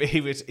it if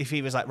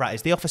he was like, right,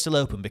 is the office still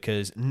open?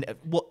 Because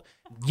what?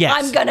 Yes,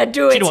 I'm gonna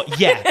do it. You know what?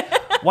 Yeah.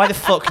 Why the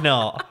fuck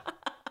not?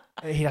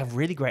 He'd have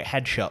really great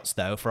headshots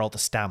though for all the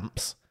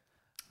stamps.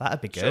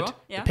 That'd be good. Sure,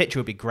 yeah. The picture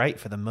would be great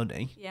for the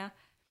money. Yeah.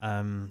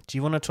 Do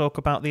you want to talk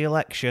about the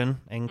election,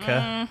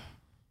 Inka?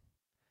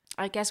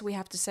 I guess we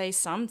have to say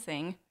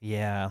something.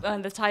 Yeah.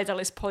 And the title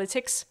is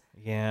Politics.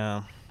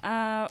 Yeah.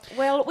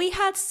 Well, we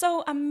had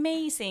so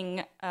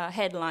amazing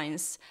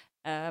headlines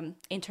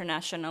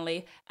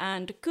internationally,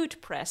 and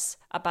good press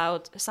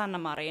about Sanna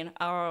Marin,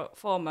 our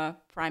former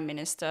prime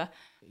minister.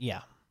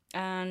 Yeah.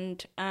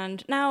 And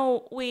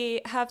now we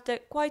have the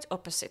quite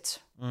opposite.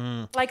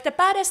 Like the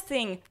baddest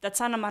thing that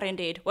Sanna Marin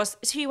did was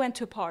she went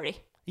to a party.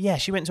 Yeah,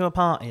 she went to a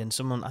party and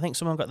I think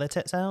someone got their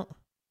tits out.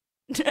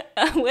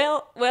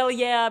 well,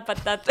 yeah,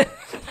 but that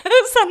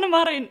Sanna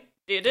Marin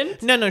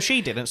didn't. No,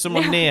 she didn't.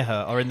 Someone near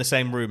her or in the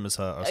same room as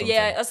her or something.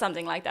 Yeah, or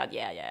something like that.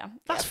 Yeah.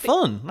 That's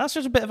fun. That's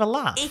just a bit of a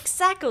laugh.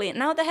 Exactly.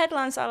 Now the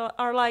headlines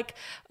are like,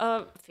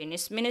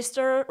 Finnish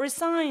minister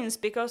resigns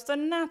because the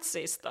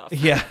Nazi stuff.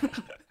 Yeah.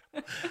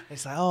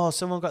 It's like, oh,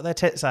 someone got their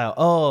tits out.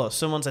 Oh,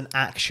 someone's an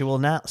actual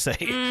Nazi.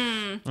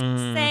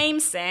 Same.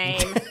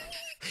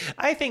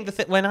 I think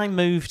when I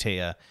moved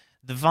here,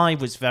 the vibe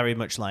was very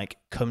much like,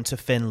 come to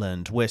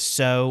Finland. We're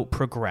so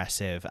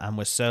progressive and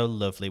we're so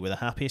lovely. We're the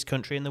happiest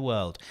country in the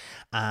world.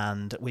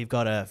 And we've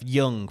got a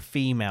young,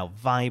 female,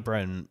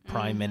 vibrant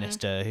prime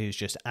minister who's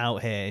just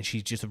out here and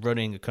she's just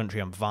running a country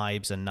on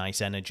vibes and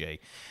nice energy.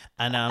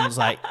 And I was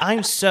like,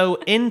 I'm so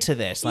into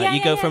this. Like,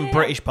 you go from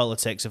British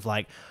politics of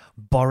like,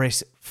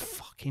 Boris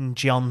fucking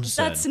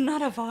Johnson. That's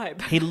not a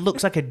vibe. He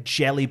looks like a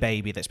jelly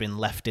baby that's been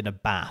left in a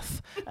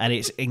bath and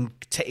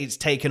it's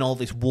taken all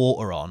this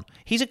water on.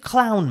 He's a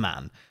clown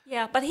man.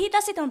 Yeah, but he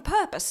does it on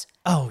purpose.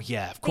 Oh,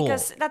 yeah, of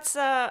course. Because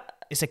that's...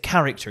 it's a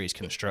character he's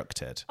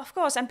constructed. Of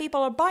course, and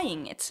people are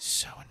buying it.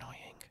 So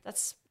annoying.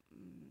 That's...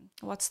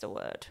 What's the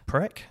word?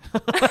 Prick?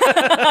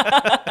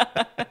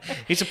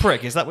 He's a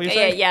prick, is that what you're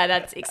saying? Yeah,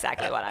 that's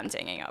exactly what I'm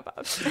thinking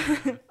about.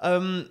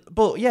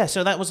 But yeah,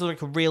 so that was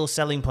like a real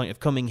selling point of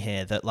coming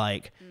here, that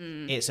like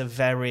it's a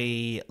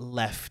very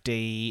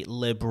lefty,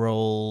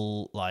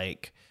 liberal,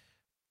 like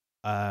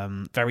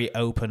very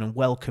open and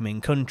welcoming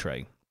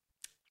country.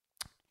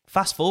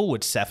 Fast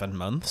forward 7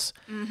 months,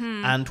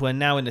 and we're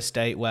now in a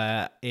state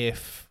where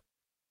if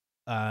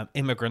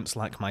immigrants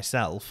like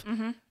myself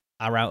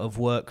are out of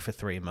work for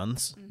 3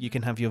 months, you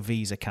can have your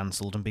visa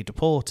cancelled and be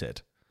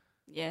deported.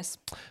 Yes.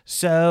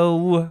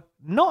 So,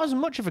 not as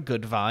much of a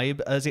good vibe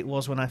as it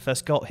was when I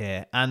first got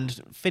here.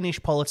 And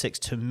Finnish politics,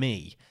 to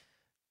me,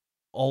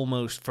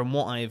 almost from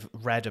what I've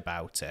read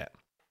about it,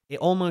 it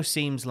almost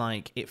seems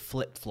like it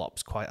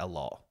flip-flops quite a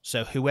lot.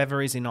 So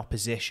whoever is in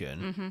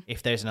opposition,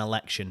 if there's an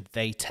election,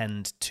 they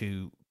tend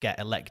to get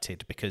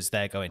elected because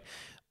they're going,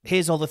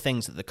 here's all the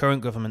things that the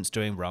current government's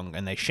doing wrong,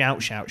 and they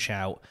shout,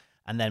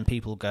 and then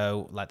people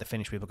go, like the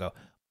Finnish people go,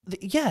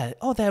 yeah,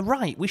 oh, they're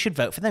right, we should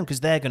vote for them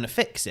because they're going to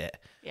fix it.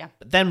 Yeah.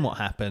 But then what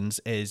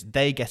happens is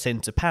they get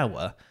into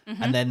power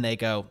and then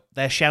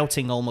they're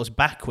shouting almost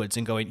backwards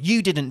and going,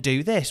 you didn't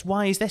do this,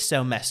 why is this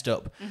so messed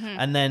up?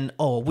 And then,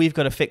 oh, we've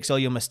got to fix all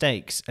your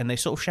mistakes. And they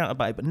sort of shout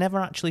about it, but never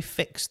actually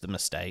fix the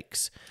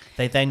mistakes.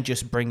 They then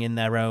just bring in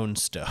their own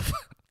stuff.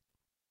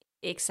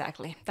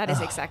 Exactly. That is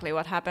exactly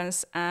what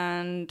happens.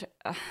 And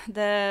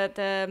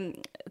the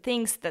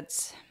things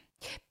that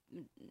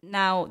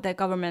now the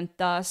government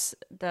does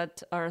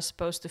that are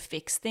supposed to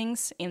fix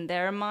things in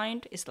their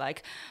mind is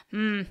like,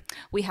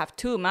 we have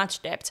too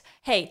much debt.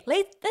 Hey,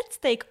 let's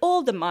take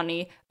all the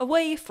money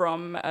away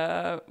from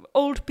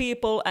old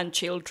people and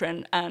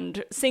children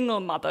and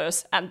single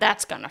mothers, and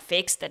that's gonna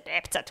fix the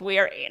debt that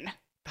we're in.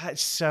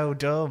 That's so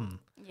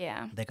dumb.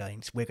 Yeah.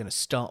 We're going to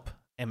stop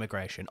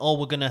immigration, or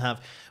we're going to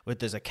have,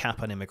 there's a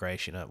cap on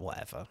immigration at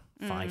whatever,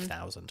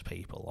 5,000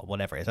 people or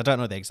whatever it is. I don't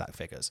know the exact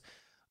figures.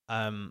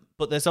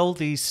 But there's all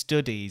these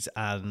studies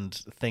and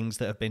things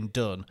that have been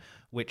done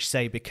which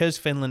say because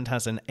Finland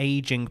has an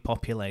aging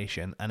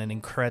population and an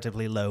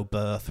incredibly low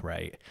birth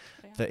rate,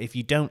 that if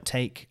you don't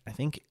take, I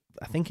think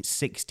it's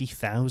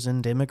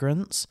 60,000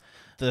 immigrants,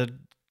 the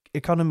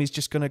economy's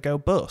just going to go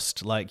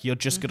bust. Like, you're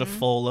just going to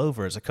fall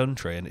over as a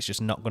country and it's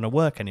just not going to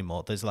work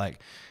anymore.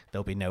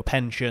 There'll be no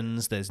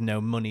pensions, there's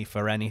no money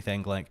for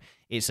anything. Like,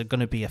 it's going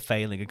to be a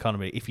failing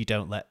economy if you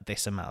don't let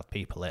this amount of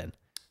people in.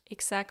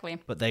 Exactly.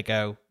 But they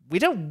go, we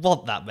don't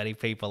want that many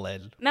people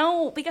in.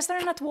 No, because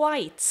they're not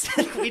white.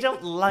 We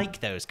don't like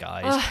those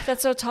guys. Oh,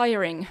 that's so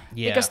tiring.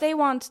 Yeah. Because they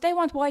want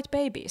white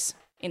babies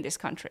in this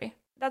country.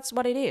 That's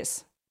what it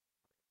is.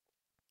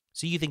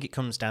 So you think it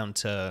comes down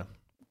to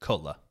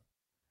colour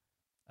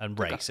and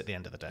race at the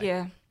end of the day?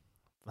 Yeah.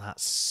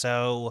 That's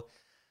so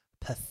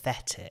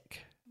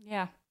pathetic.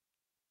 Yeah.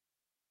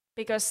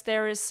 Because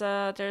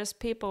there's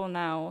people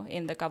now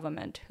in the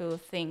government who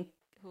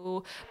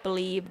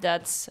believe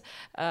that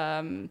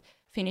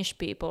Finnish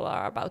people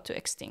are about to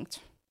extinct.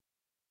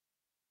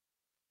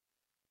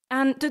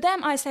 And to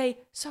them I say,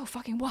 so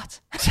fucking what?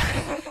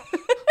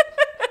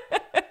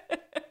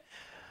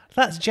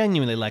 That's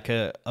genuinely like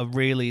a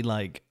really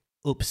like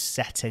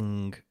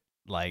upsetting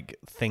like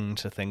thing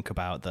to think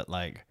about, that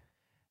like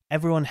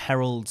everyone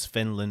heralds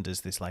Finland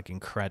as this like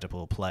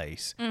incredible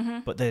place,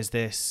 but there's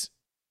this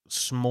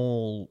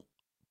small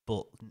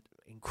but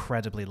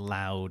incredibly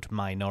loud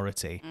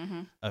minority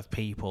of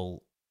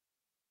people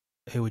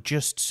who are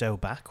just so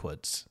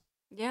backwards.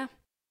 Yeah.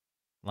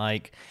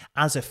 Like,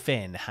 as a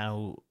Finn,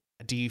 how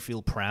do you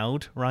feel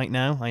proud right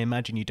now? I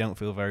imagine you don't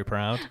feel very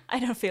proud. I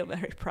don't feel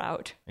very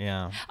proud.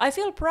 Yeah. I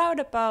feel proud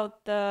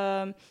about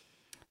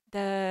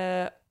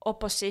the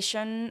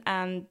opposition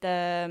and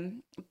the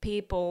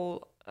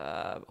people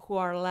who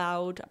are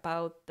loud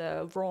about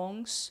the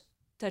wrongs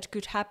that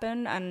could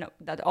happen and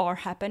that are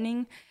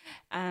happening.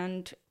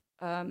 And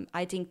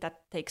I think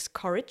that takes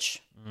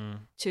courage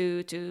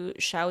to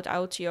shout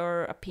out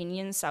your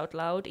opinions out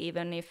loud,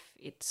 even if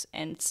it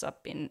ends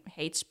up in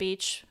hate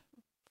speech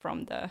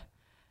from the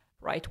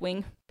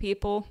right-wing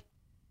people.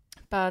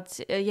 But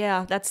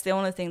yeah, that's the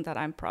only thing that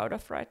I'm proud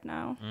of right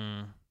now.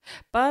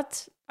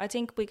 But I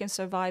think we can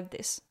survive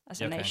this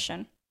as a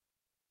nation.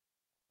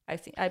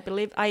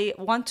 I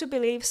want to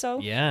believe so.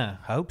 Yeah,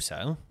 hope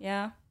so.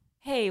 Yeah.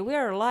 Hey,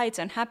 we're a light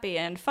and happy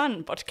and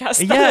fun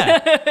podcast.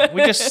 Yeah,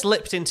 we just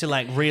slipped into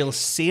like real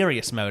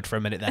serious mode for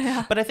a minute there.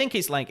 Yeah. But I think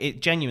it's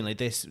like genuinely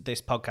this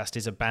podcast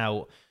is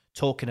about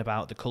talking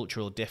about the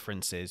cultural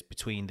differences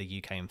between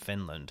the UK and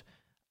Finland.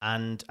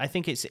 And I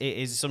think it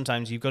is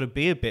sometimes you've got to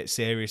be a bit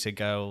serious and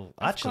go,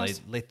 actually,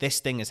 like,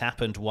 this thing has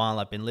happened while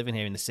I've been living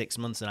here in the 6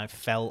 months, and I've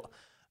felt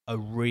a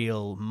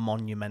real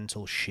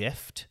monumental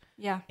shift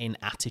in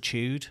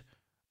attitude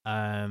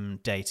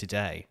day to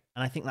day.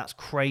 And I think that's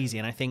crazy.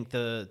 And I think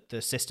the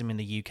system in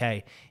the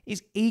UK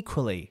is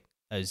equally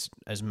as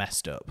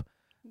messed up.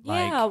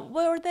 Yeah,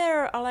 were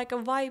there like a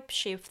vibe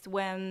shift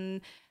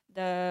when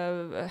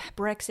the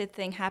Brexit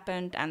thing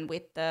happened and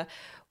with the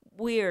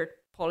weird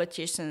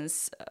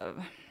politicians,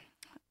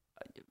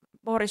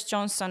 Boris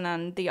Johnson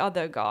and the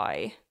other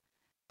guy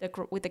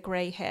with the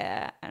grey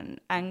hair and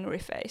angry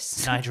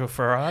face. Nigel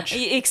Farage?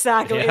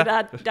 Exactly,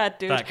 that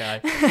dude. That guy.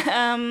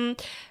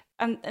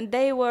 And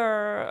they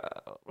were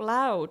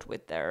loud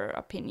with their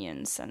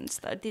opinions and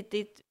stuff. Did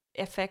it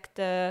affect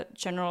the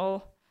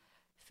general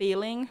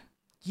feeling?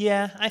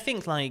 Yeah, I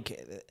think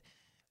like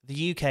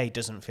the UK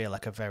doesn't feel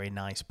like a very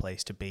nice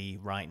place to be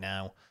right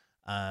now.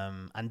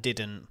 And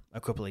didn't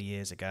a couple of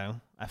years ago.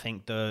 I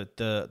think the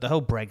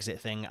whole Brexit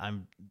thing,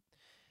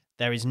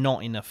 there is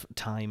not enough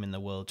time in the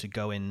world to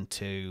go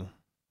into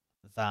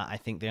that. I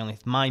think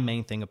my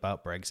main thing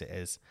about Brexit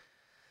is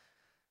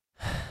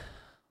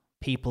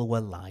people were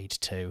lied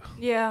to.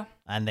 Yeah.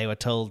 And they were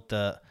told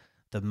that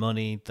the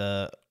money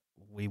that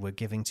we were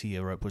giving to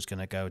Europe was going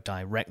to go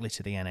directly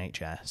to the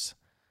NHS.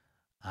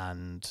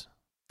 And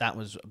that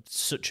was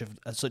such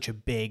a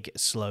big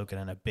slogan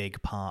and a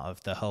big part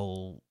of the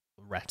whole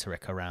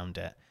rhetoric around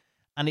it.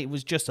 And it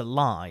was just a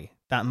lie.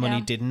 That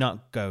money did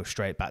not go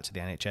straight back to the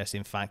NHS.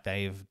 In fact,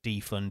 they've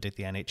defunded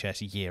the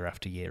NHS year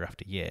after year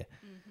after year.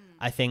 Mm-hmm.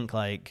 I think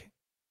like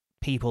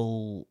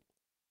people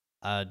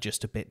are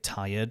just a bit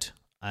tired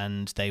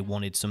and they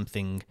wanted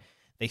something.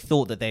 They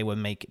thought that they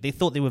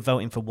were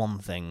voting for one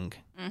thing,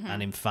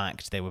 and in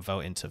fact they were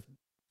voting to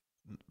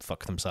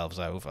fuck themselves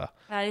over.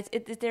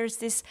 There's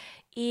this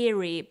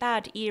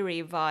bad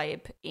eerie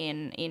vibe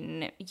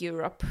in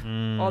Europe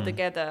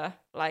altogether,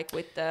 like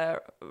with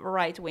the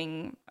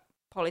right-wing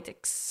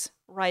politics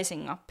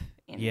rising up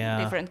in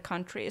different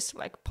countries,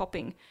 like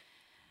popping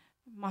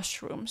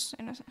mushrooms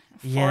in a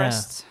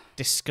forest.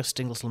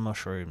 Disgusting little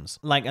mushrooms.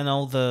 Like, and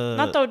all the...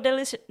 Not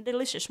those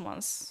delicious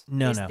ones.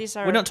 No. These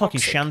are We're not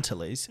toxic. talking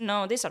Chantilly's.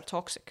 No, these are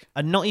toxic.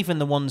 And not even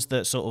the ones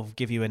that sort of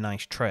give you a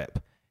nice trip.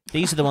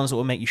 These are the ones that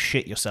will make you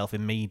shit yourself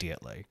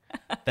immediately.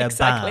 They're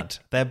bad.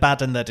 They're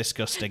bad and they're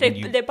disgusting.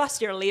 They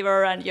bust your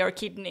liver and your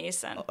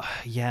kidneys. And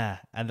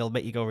and they'll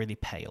make you go really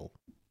pale.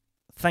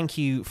 Thank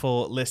you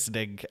for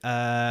listening.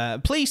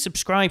 Please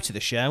subscribe to the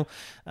show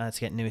to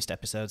get newest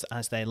episodes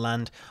as they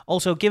land.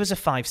 Also, give us a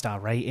 5-star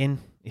rating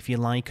if you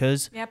like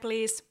us. Yeah,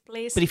 please.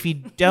 But if you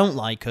don't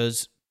like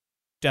us,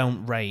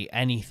 don't rate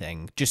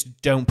anything.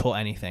 Just don't put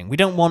anything. We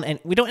don't want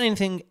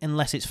anything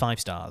unless it's 5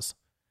 stars.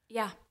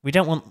 Yeah. We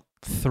don't want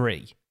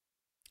 3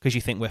 because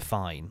you think we're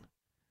fine.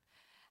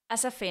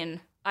 As a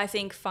Finn, I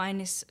think fine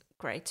is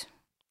great.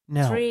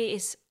 No. 3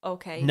 is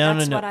okay. No,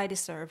 That's no. what I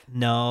deserve.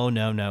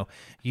 No.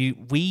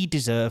 We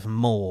deserve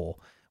more.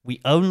 We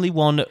only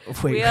want...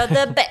 We are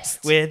the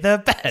best. We're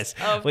the best.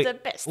 The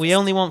best. We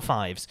only want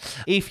 5s.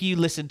 If you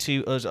listen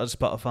to us on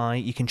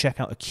Spotify, you can check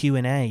out a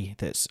Q&A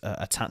that's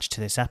attached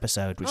to this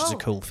episode, which is a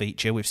cool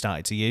feature we've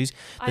started to use.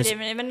 I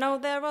didn't even know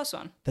there was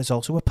one. There's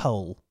also a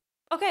poll.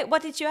 Okay,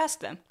 what did you ask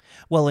them?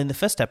 Well, in the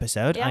first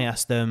episode, I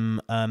asked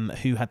them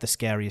who had the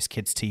scariest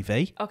kids'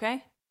 TV.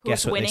 Okay.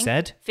 Guess what winning? they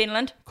said?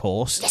 Finland. Of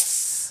course.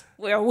 Yes!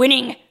 We're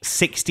winning!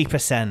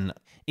 60%.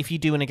 If you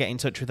do want to get in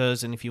touch with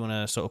us and if you want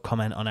to sort of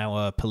comment on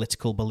our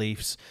political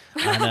beliefs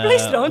and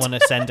want to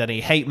send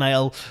any hate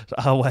mail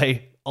our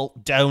way,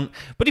 don't.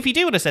 But if you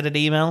do want to send an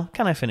email,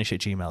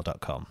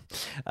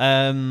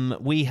 canifinish@gmail.com.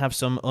 We have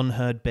some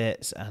unheard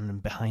bits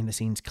and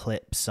behind-the-scenes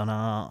clips on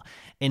our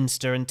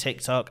Insta and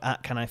TikTok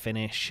at Can I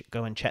Finish.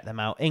 Go and check them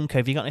out. Inka,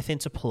 have you got anything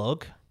to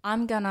plug?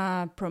 I'm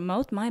gonna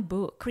promote my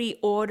book,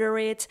 pre-order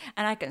it,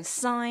 and I can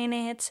sign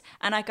it,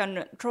 and I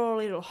can draw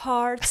little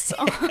hearts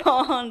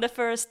on the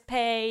first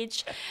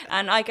page,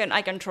 and I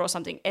can draw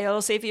something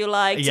else if you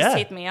like. Just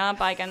hit me up.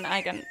 I can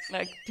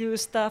like do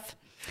stuff.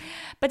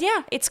 But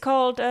yeah, it's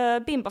called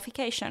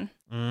bimbofication,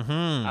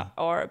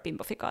 or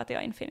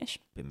bimbofikaatio in Finnish.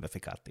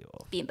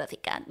 Bimboficaatio.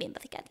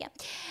 Bimboficat, yeah.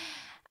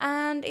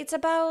 And it's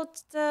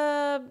about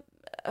the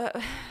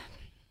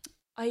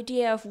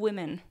idea of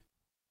women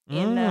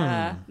in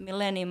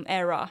millennium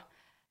era,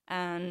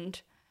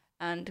 and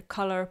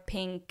color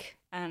pink,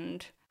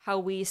 and how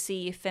we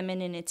see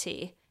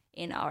femininity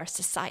in our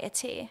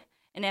society.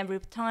 And every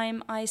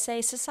time I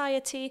say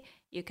society,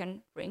 you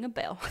can ring a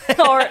bell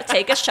or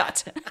take a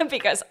shot,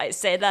 because I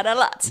say that a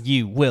lot.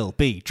 You will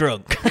be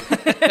drunk.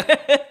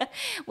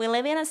 We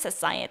live in a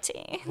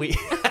society.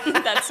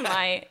 That's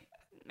my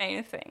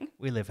main thing.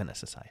 We live in a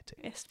society.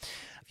 Yes.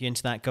 If you're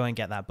into that, go and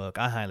get that book.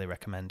 I highly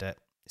recommend it.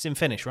 It's in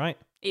Finnish, right?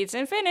 It's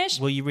in Finnish.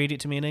 Will you read it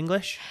to me in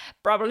English?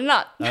 Probably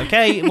not.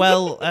 Okay,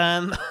 well,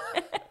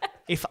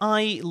 if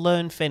I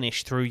learn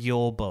Finnish through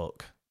your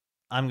book,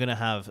 I'm going to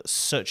have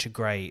such a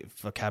great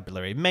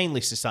vocabulary,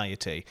 mainly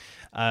society.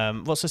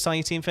 What's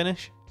society in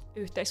Finnish?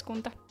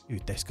 Yhteiskunta.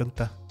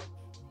 Yhteiskunta.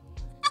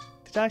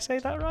 Did I say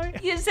that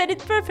right? You said it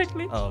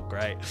perfectly. Oh,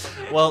 great.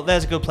 Well,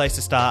 there's a good place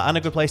to start and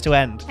a good place to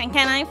end. And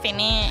can I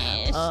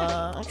finish?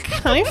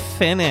 Can I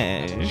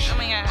finish? Oh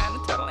my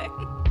god,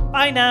 totally.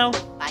 Bye now.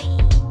 Bye.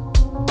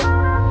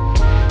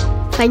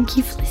 Thank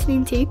you for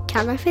listening to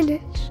Can I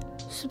Finish?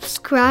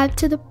 Subscribe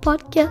to the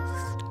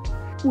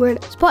podcast. We're on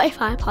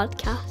Spotify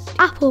podcast,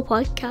 Apple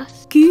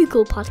Podcasts,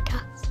 Google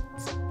Podcasts.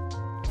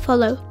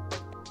 Follow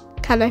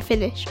Can I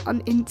Finish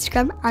on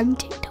Instagram and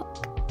TikTok.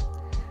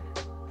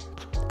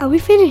 Are we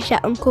finished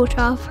yet, Uncle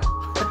Trav?